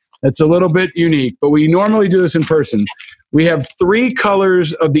 It's a little bit unique, but we normally do this in person. We have 3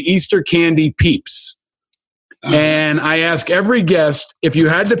 colors of the Easter candy Peeps. And I ask every guest, if you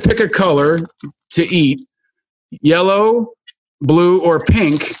had to pick a color to eat, yellow, blue, or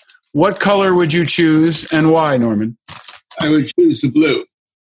pink, what color would you choose and why, Norman? I would choose the blue.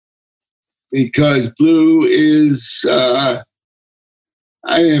 Because blue is, I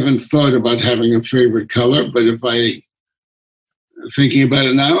haven't thought about having a favorite color, but if thinking about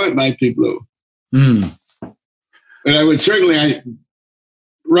it now, it might be blue. But I would certainly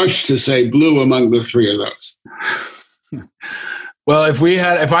rush to say blue among the 3 of those. Well, if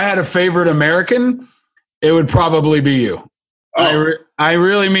I had a favorite American, it would probably be you. Oh. I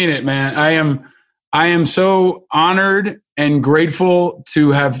really mean it, man. I am so honored and grateful to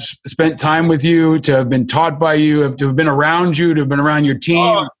have spent time with you, to have been taught by you, to have been around you, to have been around your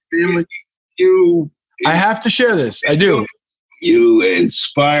team, family. I have to share this. I do. You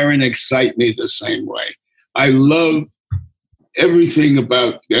inspire and excite me the same way. I love everything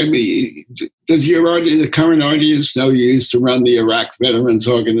about. I mean, does the current audience know you used to run the Iraq Veterans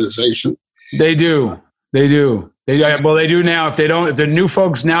Organization? They do. They do. They do now. If the new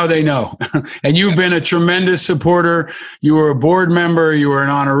folks now, they know. And you've been a tremendous supporter. You were a board member. You were an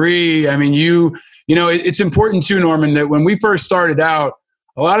honoree. I mean, it's important too, Norman, that when we first started out,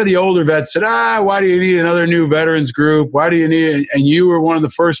 a lot of the older vets said, why do you need another new veterans group? Why do you need it? And you were one of the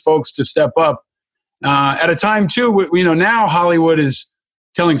first folks to step up. At a time too, now Hollywood is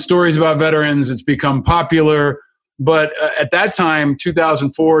telling stories about veterans. It's become popular. But at that time,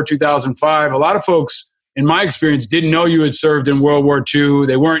 2004, 2005, a lot of folks, in my experience, didn't know you had served in World War II.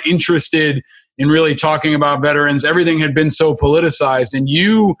 They weren't interested in really talking about veterans. Everything had been so politicized. And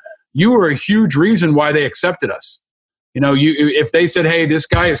you were a huge reason why they accepted us. If they said, hey, this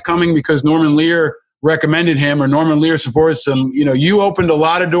guy is coming because Norman Lear recommended him or Norman Lear supports him, you opened a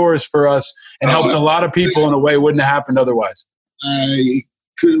lot of doors for us and helped a lot of people in a way it wouldn't have happened otherwise. I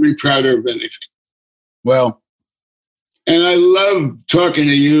couldn't be prouder of anything. Well. And I love talking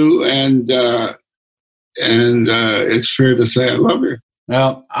to you, and it's fair to say I love you.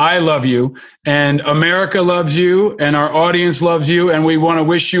 Well, I love you, and America loves you, and our audience loves you, and we want to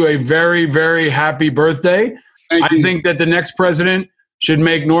wish you a very, very happy birthday. I think that the next president should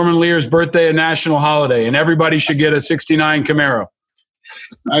make Norman Lear's birthday a national holiday, and everybody should get a 69 Camaro.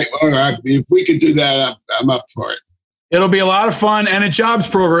 All right, if we could do that, I'm up for it. It'll be a lot of fun and a jobs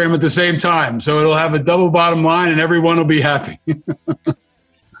program at the same time, so it'll have a double bottom line, and everyone will be happy.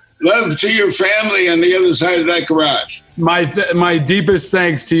 Love to your family on the other side of that garage. My deepest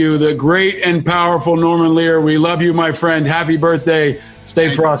thanks to you, the great and powerful Norman Lear. We love you, my friend. Happy birthday.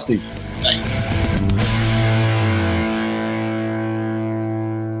 Stay frosty. Thank you.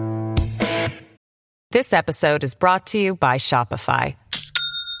 This episode is brought to you by Shopify.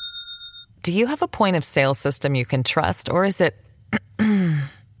 Do you have a point of sale system you can trust, or is it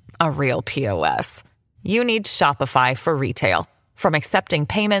a real POS? You need Shopify for retail. From accepting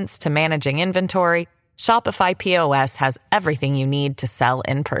payments to managing inventory, Shopify POS has everything you need to sell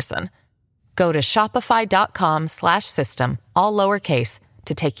in person. Go to shopify.com/system, all lowercase,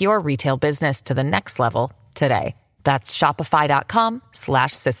 to take your retail business to the next level today. That's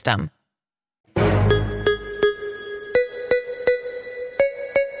shopify.com/system.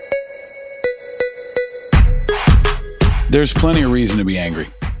 There's plenty of reason to be angry.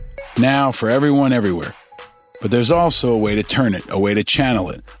 Now, for everyone, everywhere. But there's also a way to turn it, a way to channel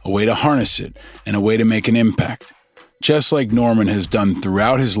it, a way to harness it, and a way to make an impact. Just like Norman has done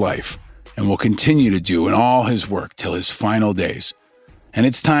throughout his life and will continue to do in all his work till his final days. And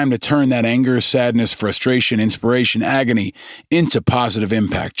it's time to turn that anger, sadness, frustration, inspiration, agony into positive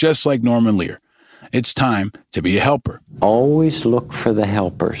impact, just like Norman Lear. It's time to be a helper. Always look for the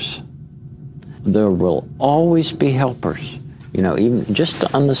helpers. There will always be helpers, even just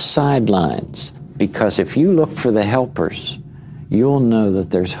on the sidelines. Because if you look for the helpers, you'll know that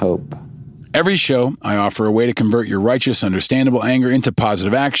there's hope. Every show, I offer a way to convert your righteous, understandable anger into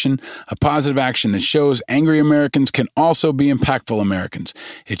positive action, a positive action that shows angry Americans can also be impactful Americans.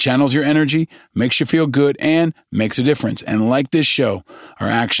 It channels your energy, makes you feel good, and makes a difference. And like this show, our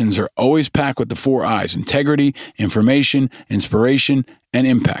actions are always packed with the 4 I's: integrity, information, inspiration, and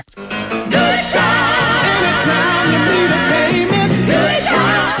impact.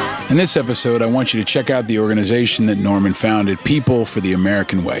 In this episode, I want you to check out the organization that Norman founded, People for the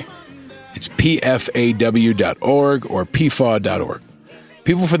American Way. It's pfaw.org or pfaw.org.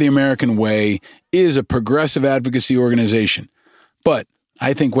 People for the American Way is a progressive advocacy organization. But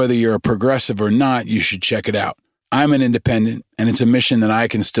I think whether you're a progressive or not, you should check it out. I'm an independent, and it's a mission that I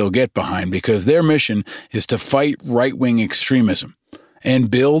can still get behind because their mission is to fight right-wing extremism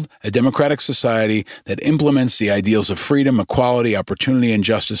and build a democratic society that implements the ideals of freedom, equality, opportunity, and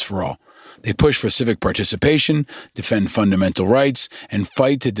justice for all. They push for civic participation, defend fundamental rights, and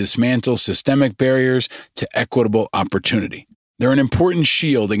fight to dismantle systemic barriers to equitable opportunity. They're an important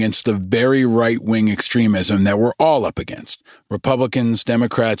shield against the very right-wing extremism that we're all up against. Republicans,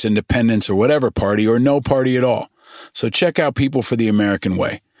 Democrats, Independents, or whatever party, or no party at all. So check out People for the American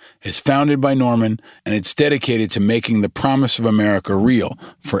Way. It's founded by Norman, and it's dedicated to making the promise of America real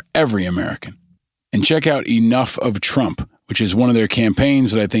for every American. And check out Enough of Trump, which is one of their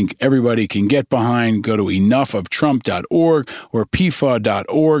campaigns that I think everybody can get behind. Go to enoughoftrum.org or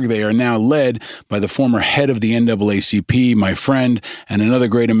PFAW.org. They are now led by the former head of the NAACP, my friend, and another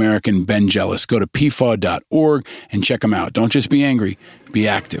great American, Ben Jealous. Go to PFAW.org and check them out. Don't just be angry, be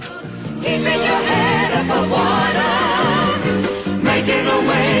active. Keeping your head above water, making a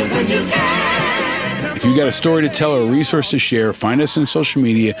way when you can. If you got a story to tell or a resource to share, find us on social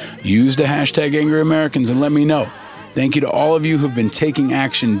media, use the hashtag Angry Americans, and let me know. Thank you to all of you who've been taking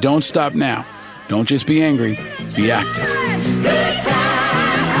action. Don't stop now. Don't just be angry, be active. Good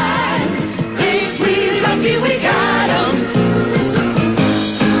times, ain't we lucky we got 'em?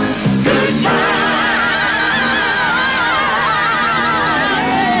 Good times.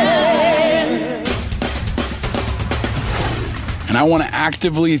 And I want to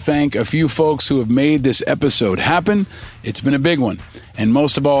actively thank a few folks who have made this episode happen. It's been a big one. And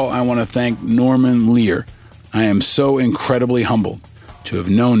most of all, I want to thank Norman Lear. I am so incredibly humbled to have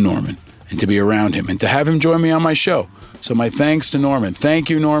known Norman and to be around him and to have him join me on my show. So my thanks to Norman. Thank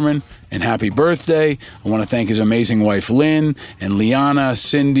you, Norman, and happy birthday. I want to thank his amazing wife, Lynn, and Liana,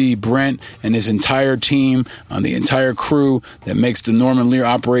 Cindy, Brent, and his entire team, on the entire crew that makes the Norman Lear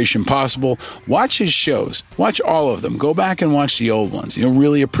operation possible. Watch his shows. Watch all of them. Go back and watch the old ones. You'll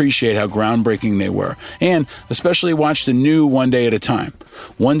really appreciate how groundbreaking they were. And especially watch the new One Day at a Time.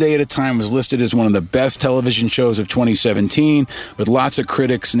 One Day at a Time was listed as one of the best television shows of 2017, with lots of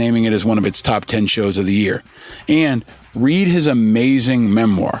critics naming it as one of its top 10 shows of the year. And read his amazing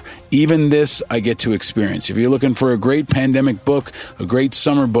memoir, Even This I Get to Experience. If you're looking for a great pandemic book, a great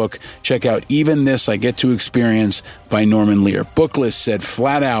summer book, check out Even This I Get to Experience by Norman Lear. Booklist said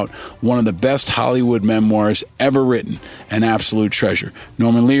flat out, one of the best Hollywood memoirs ever written. An absolute treasure.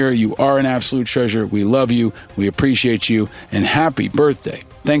 Norman Lear, you are an absolute treasure. We love you. We appreciate you. And happy birthday.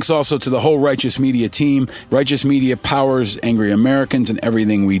 Thanks also to the whole Righteous Media team. Righteous Media powers Angry Americans and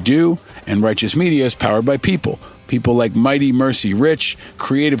everything we do. And Righteous Media is powered by people. People like Mighty Mercy Rich,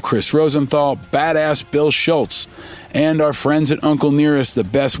 creative Chris Rosenthal, badass Bill Schultz, and our friends at Uncle Nearest, the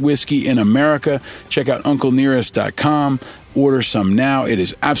best whiskey in America. Check out UncleNearest.com. Order some now. It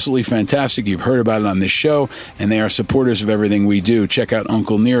is absolutely fantastic. You've heard about it on this show, and they are supporters of everything we do. Check out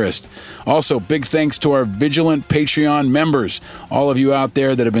Uncle Nearest. Also, big thanks to our vigilant Patreon members, all of you out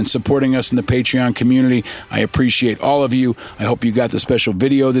there that have been supporting us in the Patreon community. I appreciate all of you. I hope you got the special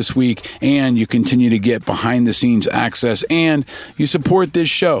video this week, and you continue to get behind-the-scenes access, and you support this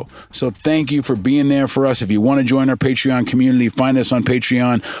show. So thank you for being there for us. If you want to join our Patreon community, find us on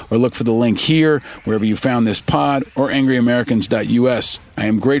Patreon or look for the link here, wherever you found this pod, or AngryAmericans.us. I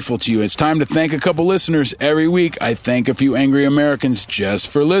am grateful to you. It's time to thank a couple listeners. Every week, I thank a few Angry Americans just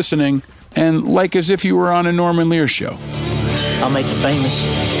for listening. And like as if you were on a Norman Lear show. I'll make you famous.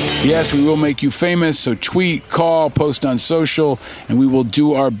 Yes, we will make you famous. So tweet, call, post on social, and we will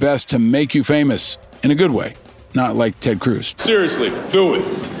do our best to make you famous in a good way. Not like Ted Cruz. Seriously, do it.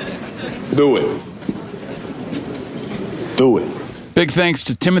 Do it. Do it. Big thanks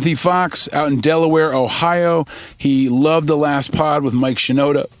to Timothy Fox out in Delaware, Ohio. He loved the last pod with Mike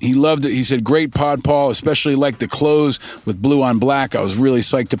Shinoda. He loved it. He said, great pod, Paul, especially like the close with Blue on Black. I was really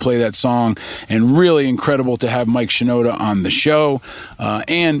psyched to play that song, and really incredible to have Mike Shinoda on the show.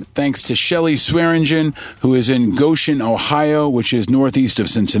 And thanks to Shelley Swearingen, who is in Goshen, Ohio, which is northeast of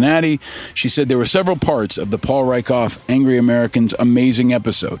Cincinnati. She said there were several parts of the Paul Rieckhoff Angry Americans amazing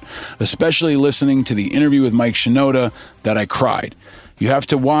episode, especially listening to the interview with Mike Shinoda, that I cried. You have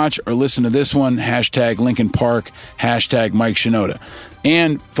to watch or listen to this one, hashtag Lincoln Park, hashtag Mike Shinoda.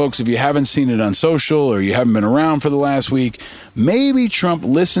 And folks, if you haven't seen it on social or you haven't been around for the last week, maybe Trump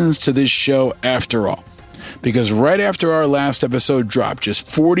listens to this show after all. Because right after our last episode dropped, just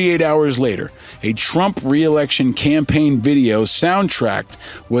 48 hours later, a Trump re-election campaign video soundtracked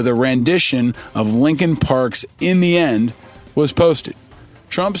with a rendition of Linkin Park's In the End was posted.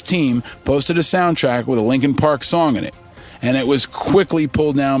 Trump's team posted a soundtrack with a Linkin Park song in it, and it was quickly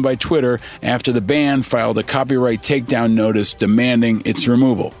pulled down by Twitter after the band filed a copyright takedown notice demanding its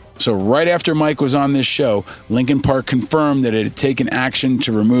removal. So right after Mike was on this show, Linkin Park confirmed that it had taken action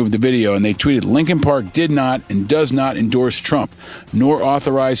to remove the video, and they tweeted, Linkin Park did not and does not endorse Trump, nor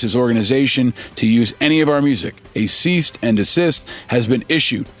authorize his organization to use any of our music. A cease and desist has been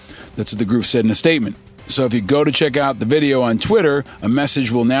issued. That's what the group said in a statement. So if you go to check out the video on Twitter, a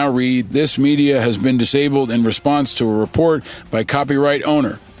message will now read, this media has been disabled in response to a report by copyright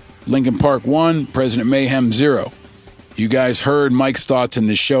owner. Linkin Park 1, President Mayhem 0. You guys heard Mike's thoughts in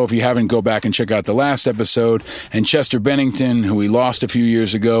this show. If you haven't, go back and check out the last episode. And Chester Bennington, who we lost a few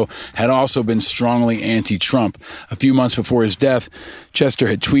years ago, had also been strongly anti-Trump. A few months before his death, Chester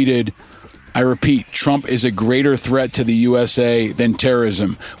had tweeted, I repeat, Trump is a greater threat to the USA than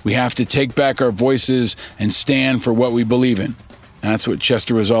terrorism. We have to take back our voices and stand for what we believe in. And that's what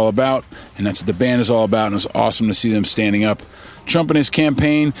Chester was all about, and that's what the band is all about, and it's awesome to see them standing up. Trump and his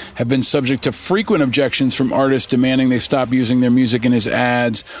campaign have been subject to frequent objections from artists demanding they stop using their music in his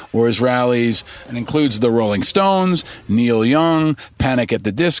ads or his rallies. It includes the Rolling Stones, Neil Young, Panic at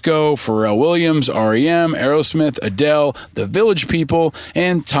the Disco, Pharrell Williams, R.E.M., Aerosmith, Adele, The Village People,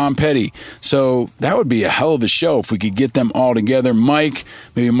 and Tom Petty. So that would be a hell of a show if we could get them all together. Mike,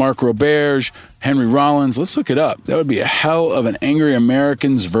 maybe Mark Roberge, Henry Rollins. Let's look it up. That would be a hell of an Angry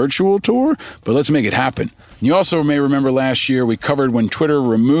Americans virtual tour, but let's make it happen. You also may remember last year we covered when Twitter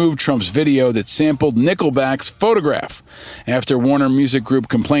removed Trump's video that sampled Nickelback's Photograph after Warner Music Group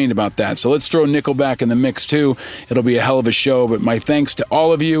complained about that. So let's throw Nickelback in the mix too. It'll be a hell of a show, but my thanks to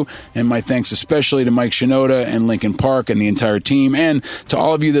all of you, and my thanks especially to Mike Shinoda and Lincoln Park and the entire team, and to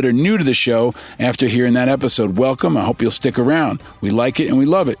all of you that are new to the show after hearing that episode. Welcome. I hope you'll stick around. We like it and we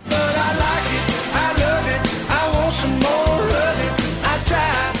love it.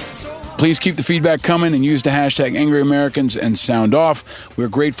 Please keep the feedback coming and use the hashtag Angry Americans and sound off. We're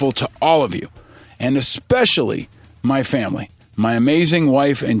grateful to all of you, and especially my family, my amazing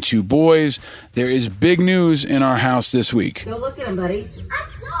wife and 2 boys. There is big news in our house this week. Go look at him, buddy. I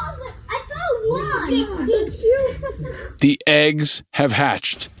saw one. The eggs have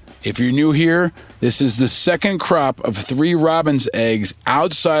hatched. If you're new here, this is the second crop of 3 robin's eggs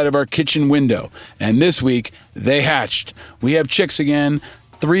outside of our kitchen window. And this week, they hatched. We have chicks again.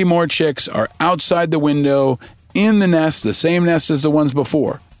 3 more chicks are outside the window in the nest, the same nest as the ones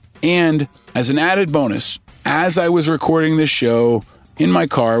before. And as an added bonus, as I was recording this show in my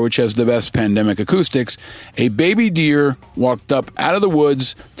car, which has the best pandemic acoustics, a baby deer walked up out of the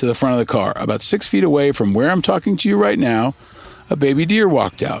woods to the front of the car. About 6 feet away from where I'm talking to you right now, a baby deer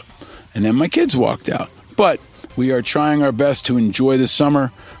walked out. And then my kids walked out. But we are trying our best to enjoy the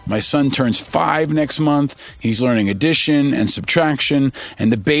summer. My son turns 5 next month. He's learning addition and subtraction,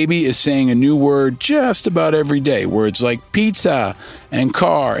 and the baby is saying a new word just about every day. Words like pizza and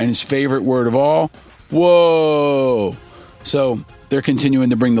car, and his favorite word of all, whoa. So they're continuing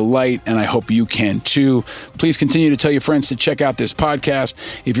to bring the light, and I hope you can too. Please continue to tell your friends to check out this podcast.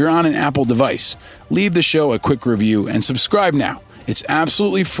 If you're on an Apple device, leave the show a quick review and subscribe now. It's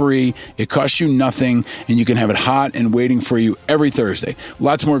absolutely free. It costs you nothing, and you can have it hot and waiting for you every Thursday.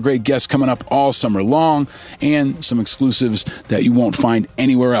 Lots more great guests coming up all summer long, and some exclusives that you won't find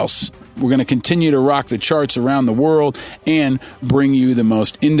anywhere else. We're going to continue to rock the charts around the world and bring you the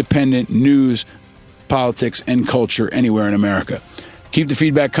most independent news, politics, and culture anywhere in America. Keep the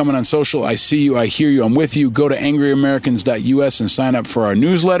feedback coming on social. I see you. I hear you. I'm with you. Go to angryamericans.us and sign up for our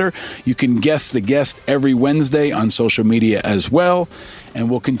newsletter. You can guess the guest every Wednesday on social media as well. And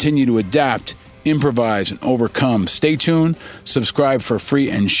we'll continue to adapt, improvise, and overcome. Stay tuned. Subscribe for free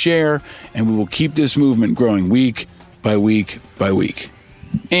and share. And we will keep this movement growing week by week by week.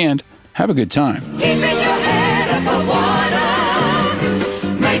 And have a good time. Keeping your head above water,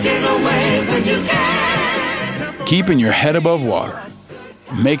 making a wave when you can. Keeping your head above water.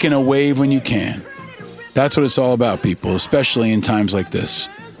 Making a wave when you can. That's what it's all about, people, especially in times like this.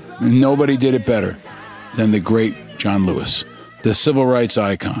 Nobody did it better than the great John Lewis, the civil rights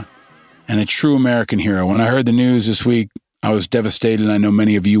icon, and a true American hero. When I heard the news this week, I was devastated, and I know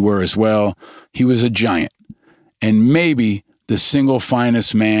many of you were as well. He was a giant, and maybe the single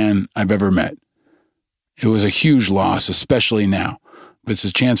finest man I've ever met. It was a huge loss, especially now. But it's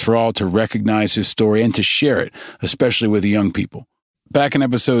a chance for all to recognize his story and to share it, especially with the young people. Back in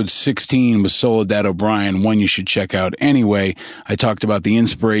episode 16 with Soledad O'Brien, one you should check out anyway, I talked about the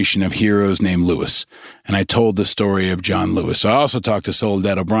inspiration of heroes named Lewis, and I told the story of John Lewis. I also talked to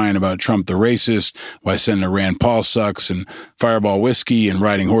Soledad O'Brien about Trump the racist, why Senator Rand Paul sucks, and Fireball Whiskey and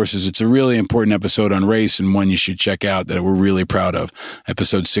riding horses. It's a really important episode on race and one you should check out that we're really proud of.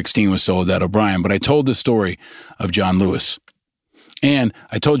 Episode 16 with Soledad O'Brien. But I told the story of John Lewis. And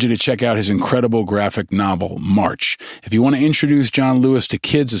I told you to check out his incredible graphic novel, March. If you want to introduce John Lewis to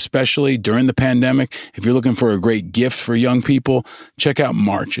kids, especially during the pandemic, if you're looking for a great gift for young people, check out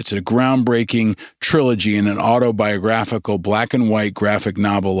March. It's a groundbreaking trilogy and an autobiographical black and white graphic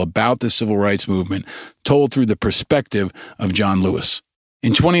novel about the civil rights movement, told through the perspective of John Lewis.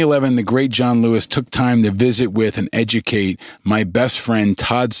 In 2011, the great John Lewis took time to visit with and educate my best friend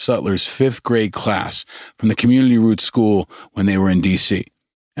Todd Sutler's 5th grade class from the Community Roots School when they were in D.C.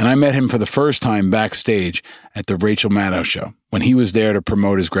 And I met him for the first time backstage at the Rachel Maddow Show when he was there to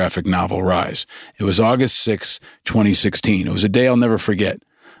promote his graphic novel, Rise. It was August 6, 2016. It was a day I'll never forget.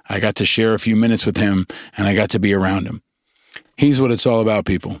 I got to share a few minutes with him, and I got to be around him. He's what it's all about,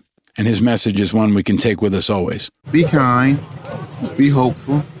 people. And his message is one we can take with us always. Be kind, be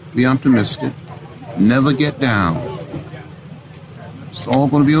hopeful, be optimistic, never get down. It's all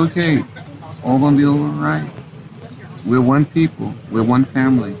going to be okay. All going to be all right. We're one people. We're one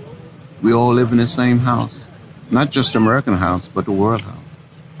family. We all live in the same house. Not just the American house, but the world house.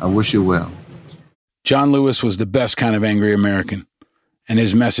 I wish you well. John Lewis was the best kind of angry American, and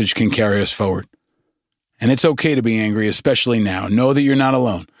his message can carry us forward. And it's okay to be angry, especially now. Know that you're not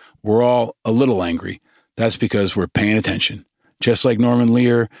alone. We're all a little angry. That's because we're paying attention, just like Norman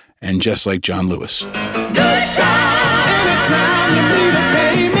Lear and just like John Lewis. Good time. Anytime you need a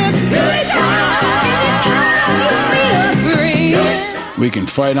payment. Good time. We can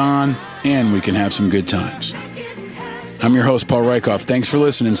fight on, and we can have some good times. I'm your host, Paul Rykoff. Thanks for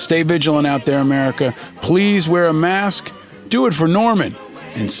listening. Stay vigilant out there, America. Please wear a mask. Do it for Norman.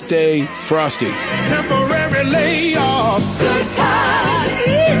 And stay frosty. Temporary layoffs. Good time.